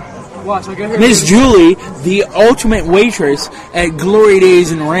Packers. Watch, I got her. Miss Julie, the ultimate waitress at Glory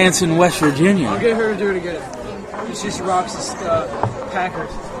Days in Ranson, West Virginia. I'll get her to do it again. She just rocks the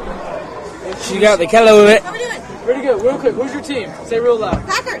Packers. She got the color of it. Pretty good. Real quick, who's your team? Say real loud.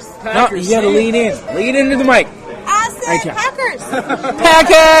 Packers. No, you gotta lean in. Lean into the mic. I said Okay. Packers.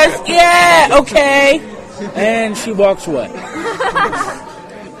 Packers! Yeah! Okay! And she walks away.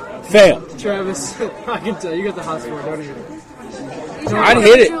 Fail. Travis, I can tell you got the hot score, don't you? I'd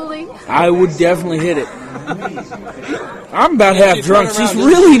hit it. I would definitely hit it. I'm about half drunk. She's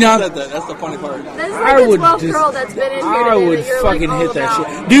really not. That's the funny part. This is I like would the 12th just- girl that's been in here I today would that you're fucking like, hit all that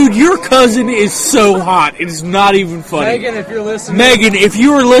about. shit. Dude, your cousin is so hot. It's not even funny. Megan, if you're listening. Megan, if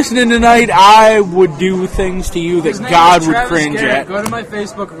you were listening tonight, I would do things to you that His name God is would Travis cringe Garrett. at. Go to my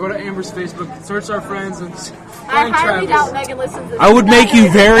Facebook or go to Amber's Facebook. Search our friends and I find highly Travis. doubt Megan listens to this. I would make you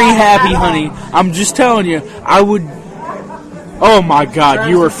very happy, At all. honey. I'm just telling you. I would. Oh my God,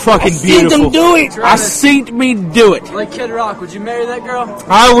 you are fucking seen beautiful. them do it. I seen me do it. Like Kid Rock, would you marry that girl?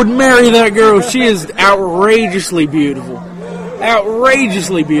 I would marry that girl. She is outrageously beautiful.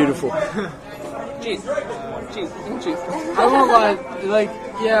 Outrageously beautiful. Cheese. I won't lie. Like,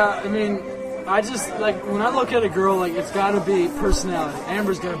 yeah, I mean, I just, like, when I look at a girl, like, it's gotta be personality.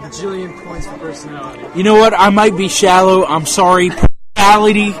 Amber's got a bajillion points for personality. You know what? I might be shallow. I'm sorry.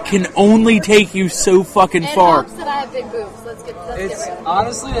 Personality can only take you so fucking It far. helps that I have big boobs. Let's get rid of it.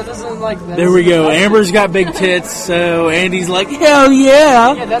 Honestly, that doesn't, like... That There we go. Amber's got big tits, so Andy's like, hell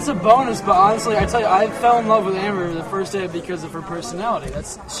yeah. Yeah, that's a bonus, but honestly, I tell you, I fell in love with Amber the first day because of her personality.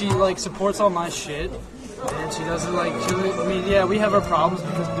 She, like, supports all my shit, and she doesn't, like, I mean, yeah, we have our problems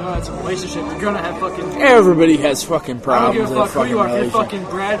because, it's a relationship. You're gonna have fucking... Everybody has fucking I don't problems. give a in fuck who fucking you are. If you're relationship. fucking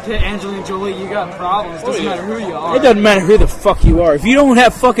Brad Pitt, Angelina Jolie, you got problems. Doesn't matter who you are. It doesn't matter who the fuck you are. If you don't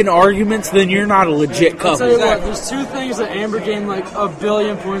have fucking arguments, then you're not a legit I'll tell couple. you what, there's two things that Amber gained like a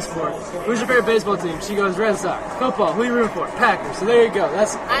billion points for. Who's your favorite baseball team? She goes, Red Sox. Football, who you rooting for? Packers. So there you go.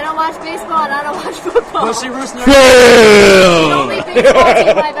 That's. I don't watch baseball and I don't watch football. Well, she roots The only baseball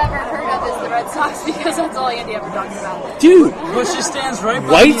team I've ever heard of is the Red Sox because that's all Andy ever talks about. Dude. But she stands right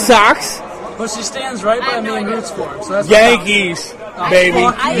by White me. Sox. But she stands right by me and roots for him. So that's Yankees, baby.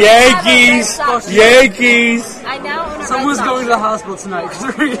 I have a Yankees. Red Sox Yankees. I now own a Someone's Red Sox. going to the hospital tonight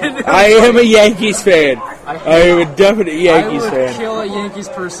because we're getting. I am a Yankees fan. I am a definite Yankees I would fan. kill a Yankees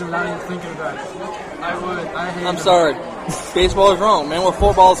person without even thinking about it. I would. I hate I'm them. sorry. Baseball is wrong. Man with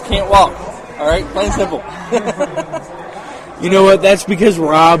 4 balls can't walk. All right? Plain and simple. You know what? That's because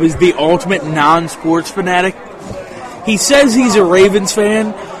Rob is the ultimate non-sports fanatic. He says he's a Ravens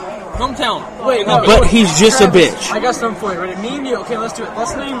fan, Hometown. Wait, no, but he's just a Travis, bitch. I got something for you. Ready? Me and you. Okay, let's do it.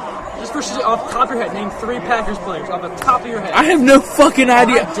 Let's name, just for off the top of your head, name 3 Packers players off the top of your head. I have no fucking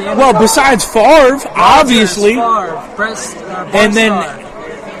idea. God damn it. Well, besides Favre, obviously, Favre, Brett and then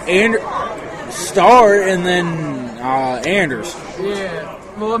Starr. Starr, and then Anders. Yeah.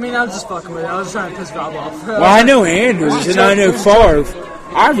 Well, I mean, I was just fucking with it. I was just trying to piss Rob off. Well, I know Anders, and I know Favre.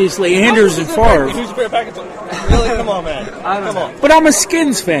 Obviously, Anders and Favre. Who's your favorite Packers? Really? Come on, man. Come on. But I'm a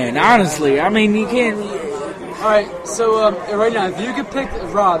Skins fan, honestly. I mean, you can't... All right, so right now, if you could pick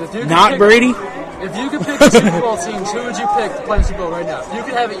Rob, if you could Not pick, Brady? If you could pick the Super Bowl teams, who would you pick to play the Super Bowl right now? If you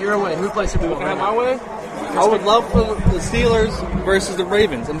could have it your way, who would play Super Bowl right now? My way? I would love for the Steelers versus the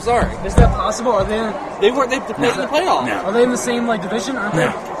Ravens. I'm sorry. Is that possible? Are they? They played in the playoffs. No. Are they in the same division? Aren't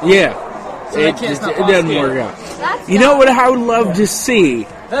they? Yeah. So It it's not doesn't possible. work out. You know what I would love to see?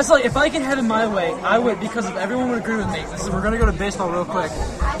 That's like, if I could have it my way, I would, because if everyone would agree with me. We're gonna go to baseball real quick,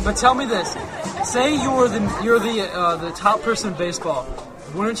 but tell me this: say you're the top person in baseball.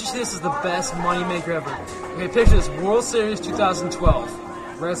 Wouldn't you say this is the best moneymaker ever? Okay, picture this: World Series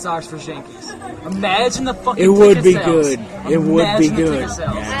 2012, Red Sox versus Yankees. Imagine the fucking. It would ticket be sales. good. It would be Imagine the good. ticket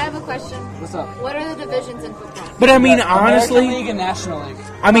sales. I have a question. What's up? What are the divisions in football? But I mean, honestly... American League and National League.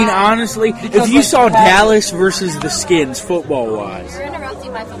 I mean, honestly, Because, if you like, saw the Packers- Dallas versus the Skins, football-wise... You're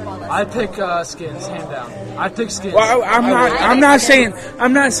interrupting my football lesson. I'd pick Skins, hand down. I'd pick Skins. Well, I'm not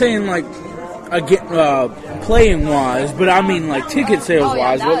saying like playing wise, but I mean like ticket sales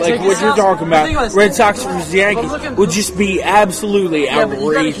wise. But like what you're talking about, Red Sox versus Yankees would just be absolutely Yeah, but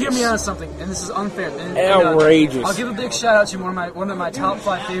you gotta outrageous. hear me on something, and this is unfair. And, Outrageous. I'll give a big shout out to one of my top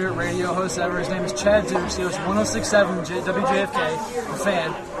 5 favorite radio hosts ever. His name is Chad Dukes. He was 106.7 WJFK, a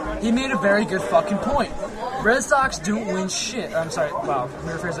fan. He made a very good fucking point. Red Sox don't win shit. I'm sorry, wow, let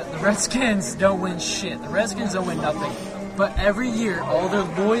me rephrase that. The Redskins don't win shit. The Redskins don't win nothing. But every year, all their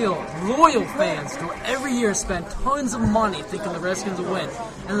loyal fans go every year spend tons of money thinking the Redskins will win.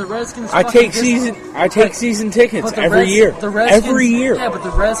 And the Redskins I take season tickets but the every Reds- year. the Redskins- Every year. Yeah, but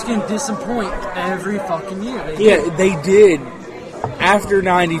the Redskins disappoint every fucking year. They did after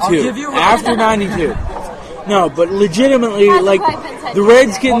 92. I'll give you After 92. No, but legitimately, like, the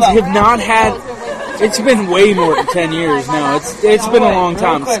Redskins have not had... It's been way more than 10 years now. It's been a long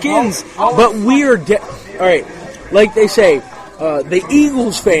time. Skins, but we are... Alright, like they say, the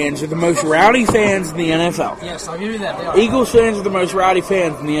Eagles fans are the most rowdy fans in the NFL. Yes, I'll give you that. They are. Eagles fans are the most rowdy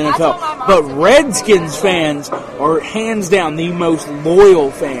fans in the NFL. But Redskins fans are hands down the most loyal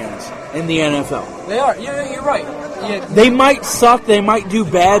fans in the NFL. They are. Yeah, you're right. Yeah. They might suck, they might do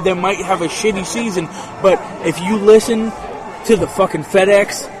bad, they might have a shitty season, but if you listen to the fucking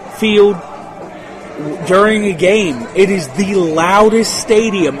FedEx field during a game, it is the loudest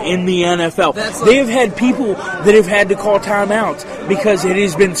stadium in the NFL. They have had people that have had to call timeouts because it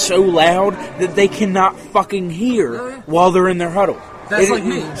has been so loud that they cannot fucking hear while they're in their huddle. That's like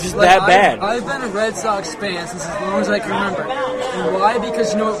me. It's just Like, that bad. I've been a Red Sox fan since as long as I can remember. And why?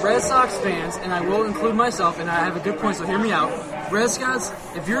 Because, you know what, Red Sox fans, and I will include myself, and I have a good point, so hear me out. Red Sox,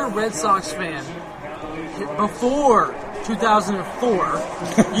 if you're a Red Sox fan, before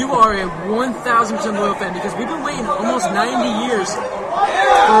 2004, you are a 1,000% loyal fan, because we've been waiting almost 90 years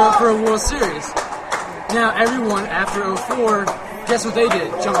for a World Series. Now, everyone, after 04, guess what they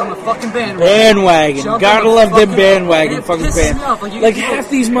did? Jump on the fucking bandwagon. Gotta love them bandwagon fucking fans. fans. Like half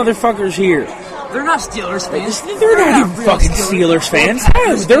these motherfuckers here. They're not Steelers fans. They're not even real fucking Steelers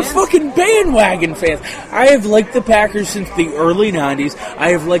fans. They're fucking bandwagon fans. I have liked the Packers since the early 90s. I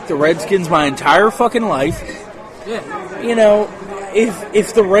have liked the Redskins my entire fucking life. Yeah. You know,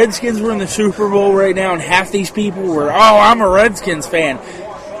 if the Redskins were in the Super Bowl right now and half these people were, I'm a Redskins fan,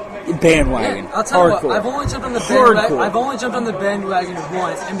 bandwagon. Yeah, I'll tell you hardcore. what, I've only jumped on the bandwagon. Hardcore. I've only jumped on the bandwagon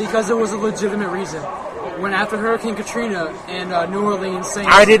once, and because it was a legitimate reason. When after Hurricane Katrina and New Orleans Saints,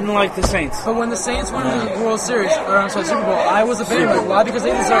 I didn't like the Saints. But when the Saints won the World Series, or I'm sorry, Super Bowl, I was a bandwagon. Why? Because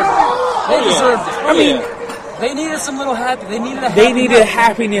they deserved it. They deserved it. I mean, they needed some little happy. They needed a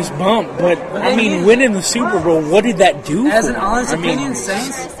happiness bump, but I mean, winning the Super Bowl, what did that do? As for an them? honest I mean, opinion,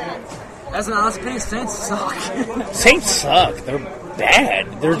 Saints. As an honest opinion, Saints suck. Saints suck. They're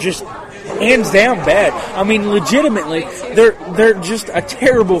bad. They're just hands down bad. I mean, legitimately, they're just a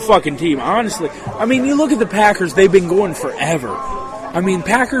terrible fucking team, honestly. I mean, you look at the Packers, they've been going forever. I mean,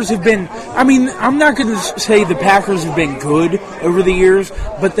 Packers have been... I mean, I'm not going to say the Packers have been good over the years,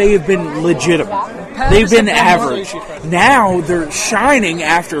 but they have been legitimate. They've been average. Now, they're shining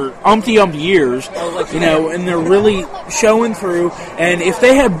after umpty years, you know, and they're really showing through. And if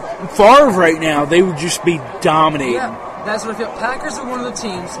they had Favre right now, they would just be dominating. That's what I feel. Packers are one of the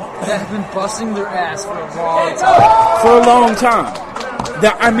teams that have been busting their ass for a long time. For a long time.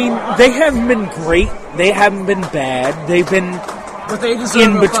 I mean, they haven't been great. They haven't been bad. They've been but they deserve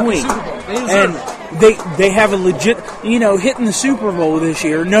in a between. Super Bowl. They deserve And it. they have a legit, hitting the Super Bowl this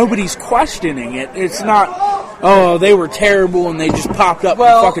year. Nobody's questioning it. It's not, oh, they were terrible and they just popped up in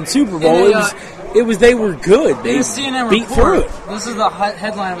the fucking Super Bowl. It was they were good. They CNN beat report, through it. This is the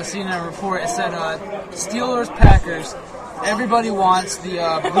headline of a CNN report. It said, Steelers, Packers, everybody wants the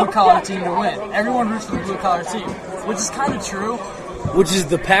blue-collar team to win. Everyone roots for the blue-collar team, which is kind of true. Which is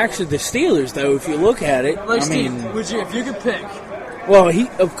the Packs of the Steelers, though, if you look at it. Like, Steve, if you could pick... Well,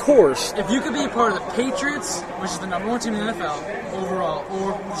 of course. If you could be a part of the Patriots, which is the number one team in the NFL overall,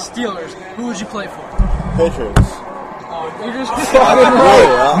 or the Steelers, who would you play for? Patriots. Oh, you're just fucking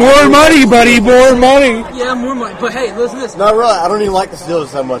right. More money, buddy, more money. Yeah, more money. But hey, listen to this. Not really. I don't even like the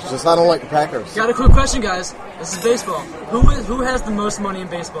Steelers that much. Just I don't like the Packers. Got a quick question, guys. This is baseball. Who has the most money in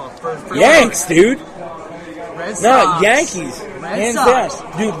baseball? For Yanks, dude. Red Sox. No, Yankees. Hands down.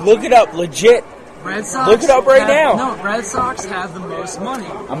 Dude, look it up. Legit. Red Sox. Look it up right now. No, Red Sox have the most money.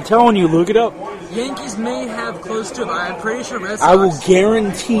 I'm telling you, look it up. Yankees may have close to it, but I'm pretty sure Red Sox... I will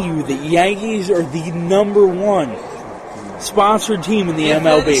guarantee you that Yankees are the number one sponsored team in the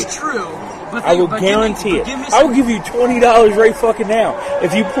MLB. That is true. I will guarantee it. I will give you $20 right fucking now.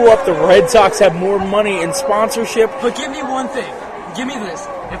 If you pull up the Red Sox have more money in sponsorship. But give me one thing. Give me this.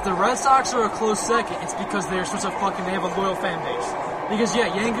 If the Red Sox are a close second, it's because they're such a they have a loyal fan base. Because,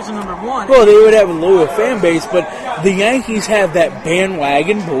 Yankees are number one. Well, they would have a loyal fan base, but the Yankees have that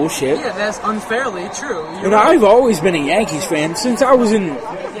bandwagon bullshit. Yeah, that's unfairly true. And I've always been a Yankees fan since I was in...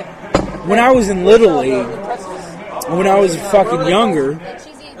 When I was in Little League, when I was fucking younger,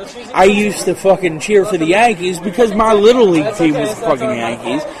 I used to fucking cheer for the Yankees because my Little League team was the fucking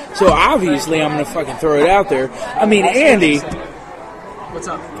Yankees. So obviously I'm going to fucking throw it out there. I mean, Andy... What's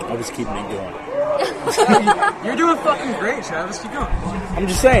up? I was keeping it going. You're doing fucking great, Travis. Keep going. I'm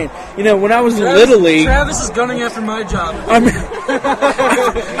just saying, when I was in Little League... Travis is gunning after my job.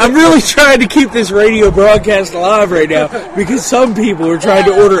 I'm really trying to keep this radio broadcast alive right now because some people are trying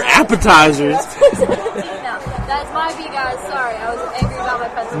to order appetizers. No, that's my B, guys. Sorry, I was angry about my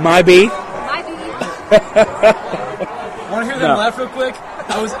pencil. My B? My B. Want to hear them laugh real quick?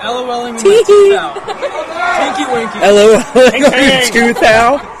 I was LOLing with my tooth out. Tinky winky. LOLing with your tooth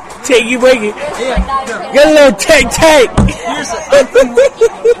out? Tinky winky. Yeah. Get a little tank.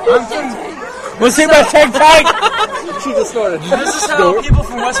 What's it about tank? She just started. This is how people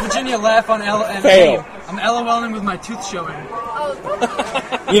from West Virginia laugh on Fail. I'm LOLing with my tooth showing.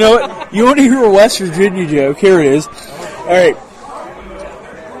 You know what? You want to hear a West Virginia joke? Here it is. All right.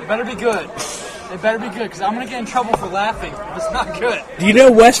 It better be good. It better be good, because I'm going to get in trouble for laughing if it's not good. Do you know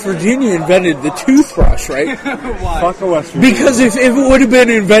West Virginia invented the toothbrush, right? Why? Fuck West Virginia. Because if it would have been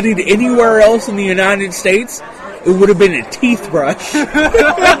invented anywhere else in the United States, it would have been a teeth brush. That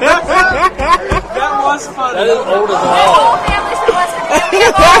was funny. That is old as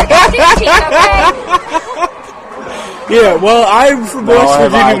hell. Yeah, well, I'm from West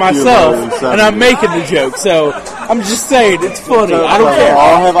Virginia myself, and I'm making the joke, so I'm just saying, it's funny. I don't care.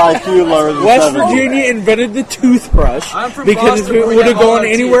 All have IQ lower than West 70. Virginia invented the toothbrush because Boston, if it where would we have have all gone our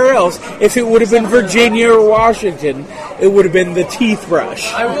anywhere else, if it would have been Virginia or Washington, it would have been the teeth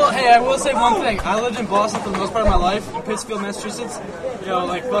brush. I will say one thing. I lived in Boston for the most part of my life, in Pittsfield, Massachusetts.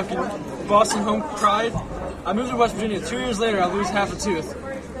 Like fucking Boston home pride. I moved to West Virginia. 2 years later, I lose half a tooth.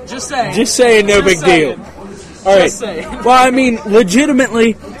 Just saying. Just saying, no big deal. All right. Well, I mean,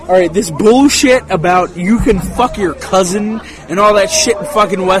 legitimately, all right, this bullshit about you can fuck your cousin and all that shit in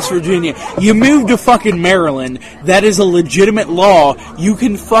fucking West Virginia. You moved to fucking Maryland. That is a legitimate law. You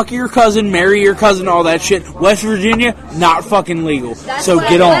can fuck your cousin, marry your cousin, all that shit. West Virginia, not fucking legal. So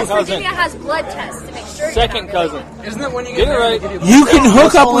get on. West Virginia has blood tests to make sure. Second cousin. Isn't that when you Get it right. You can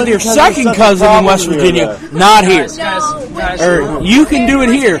hook up with your second cousin in West Virginia, not here. Or you can do it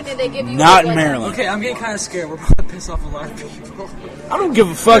here, not in Maryland. Okay, I'm getting kind of scared. We're about to piss off a lot of people. I don't give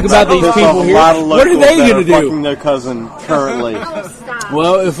a fuck about these people here. What are they going to do? Fucking their cousin currently.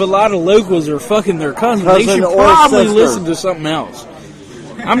 Well, if a lot of locals are fucking their cousin, they should or probably sister. listen to something else.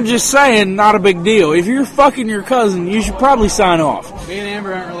 I'm just saying, not a big deal. If you're fucking your cousin, you should probably sign off. Me and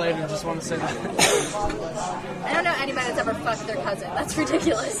Amber aren't related, just want to say that. I don't know anybody that's ever fucked their cousin. That's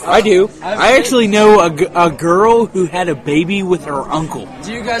ridiculous. I do. I actually know a girl who had a baby with her uncle.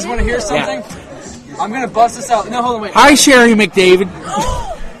 Do you guys want to hear something? I'm going to bust this out. No, hold on, wait. Hi, Sherry McDavid.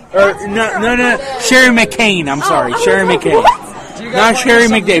 No. Sherry McCain. I'm sorry. Sherry McCain. Not Sherry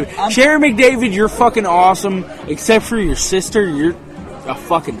McDavid. Sherry McDavid, you're fucking awesome. Except for your sister, you're a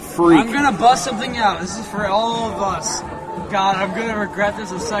fucking freak. I'm going to bust something out. This is for all of us. God, I'm gonna regret this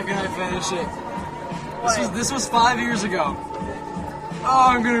the second I finish it. This was 5 years ago. Oh,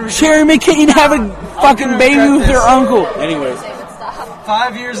 I'm gonna regret Sherry McCain having fucking baby with her uncle. Anyways.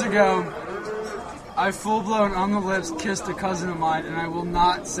 5 years ago, I full-blown on the lips kissed a cousin of mine, and I will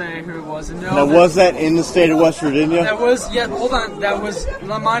not say who it was. And Now, was that in the state of West Virginia? That was, yeah, hold on. That was,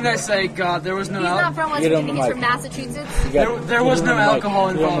 mind I say, God, there was no He's not from West Virginia, he's from Massachusetts. There was no alcohol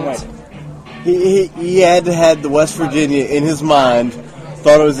involved. He had to have the West Virginia in his mind.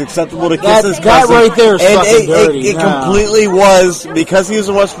 Thought it was acceptable to kiss his cousin. That right there is and fucking dirty. It completely was, because he was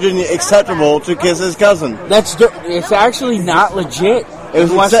in West Virginia, acceptable to kiss his cousin. It's actually not legit. It was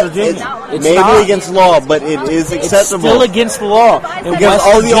in West Virginia. It's maybe not. against law, but it is acceptable. It's still against the law. Because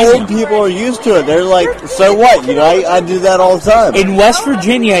all the old people are used to it. They're like, so what? You know, I do that all the time. In West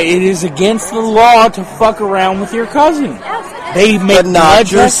Virginia, it is against the law to fuck around with your cousin. They make blood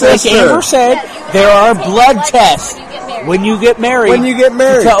tests, like Amber said. There are blood tests when you get married. When you get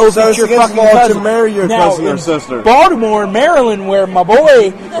married. To open So it's your against fucking law cousin. to marry your Now, cousin or in sister. Baltimore, Maryland, where my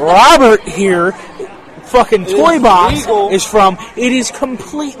boy Robert here, fucking Toy Box is from, it is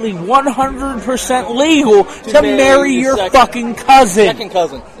completely 100% legal to marry your fucking cousin. Second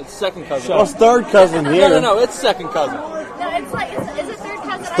cousin. It's second cousin. Well, it's third cousin here. No, it's second cousin. No, it's like, is it third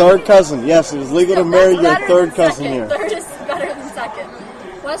cousin? Third cousin, yes. It is legal to marry your third cousin here. Third is better than second.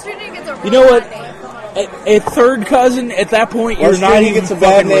 West Virginia gets a really You know what? bad name. A third cousin, at that point, you're West not Virginia even gets a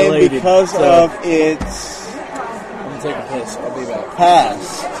bad fucking name related. because of its I'm gonna take a piss. I'll be back.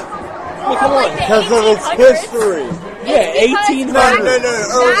 past. Come on. Because of its history. Yeah, 1800.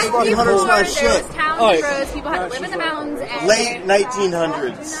 Early 1800s, my shit. There was towns and roads, people had to live in the mountains, and Late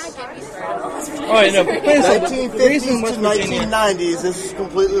 1900s. Alright, no, but the 1950s reason to West Virginia... 1990s, this is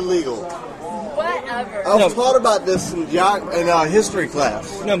completely legal. whatever. I was taught about this in history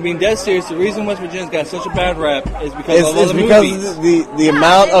class. No, being dead serious, the reason West Virginia's got such a bad rap is because of all It's the because movies. of the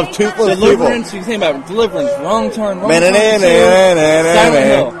amount of toothless people. Deliverance, you think about Deliverance, Wrong Turn, Wrong Turn 2, Man-a-na-na-na-na-na. Silent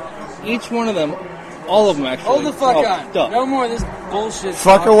Hill. Each one of them, all of them actually. Hold the fuck Oh, on. duh. No more of this bullshit.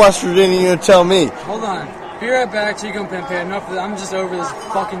 Fuck a West Virginia, you tell me. Hold on. Be right back, Chico and Pimpe. Enough of that. I'm just over this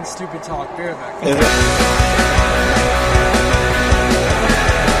fucking stupid talk. Be right back. Is it?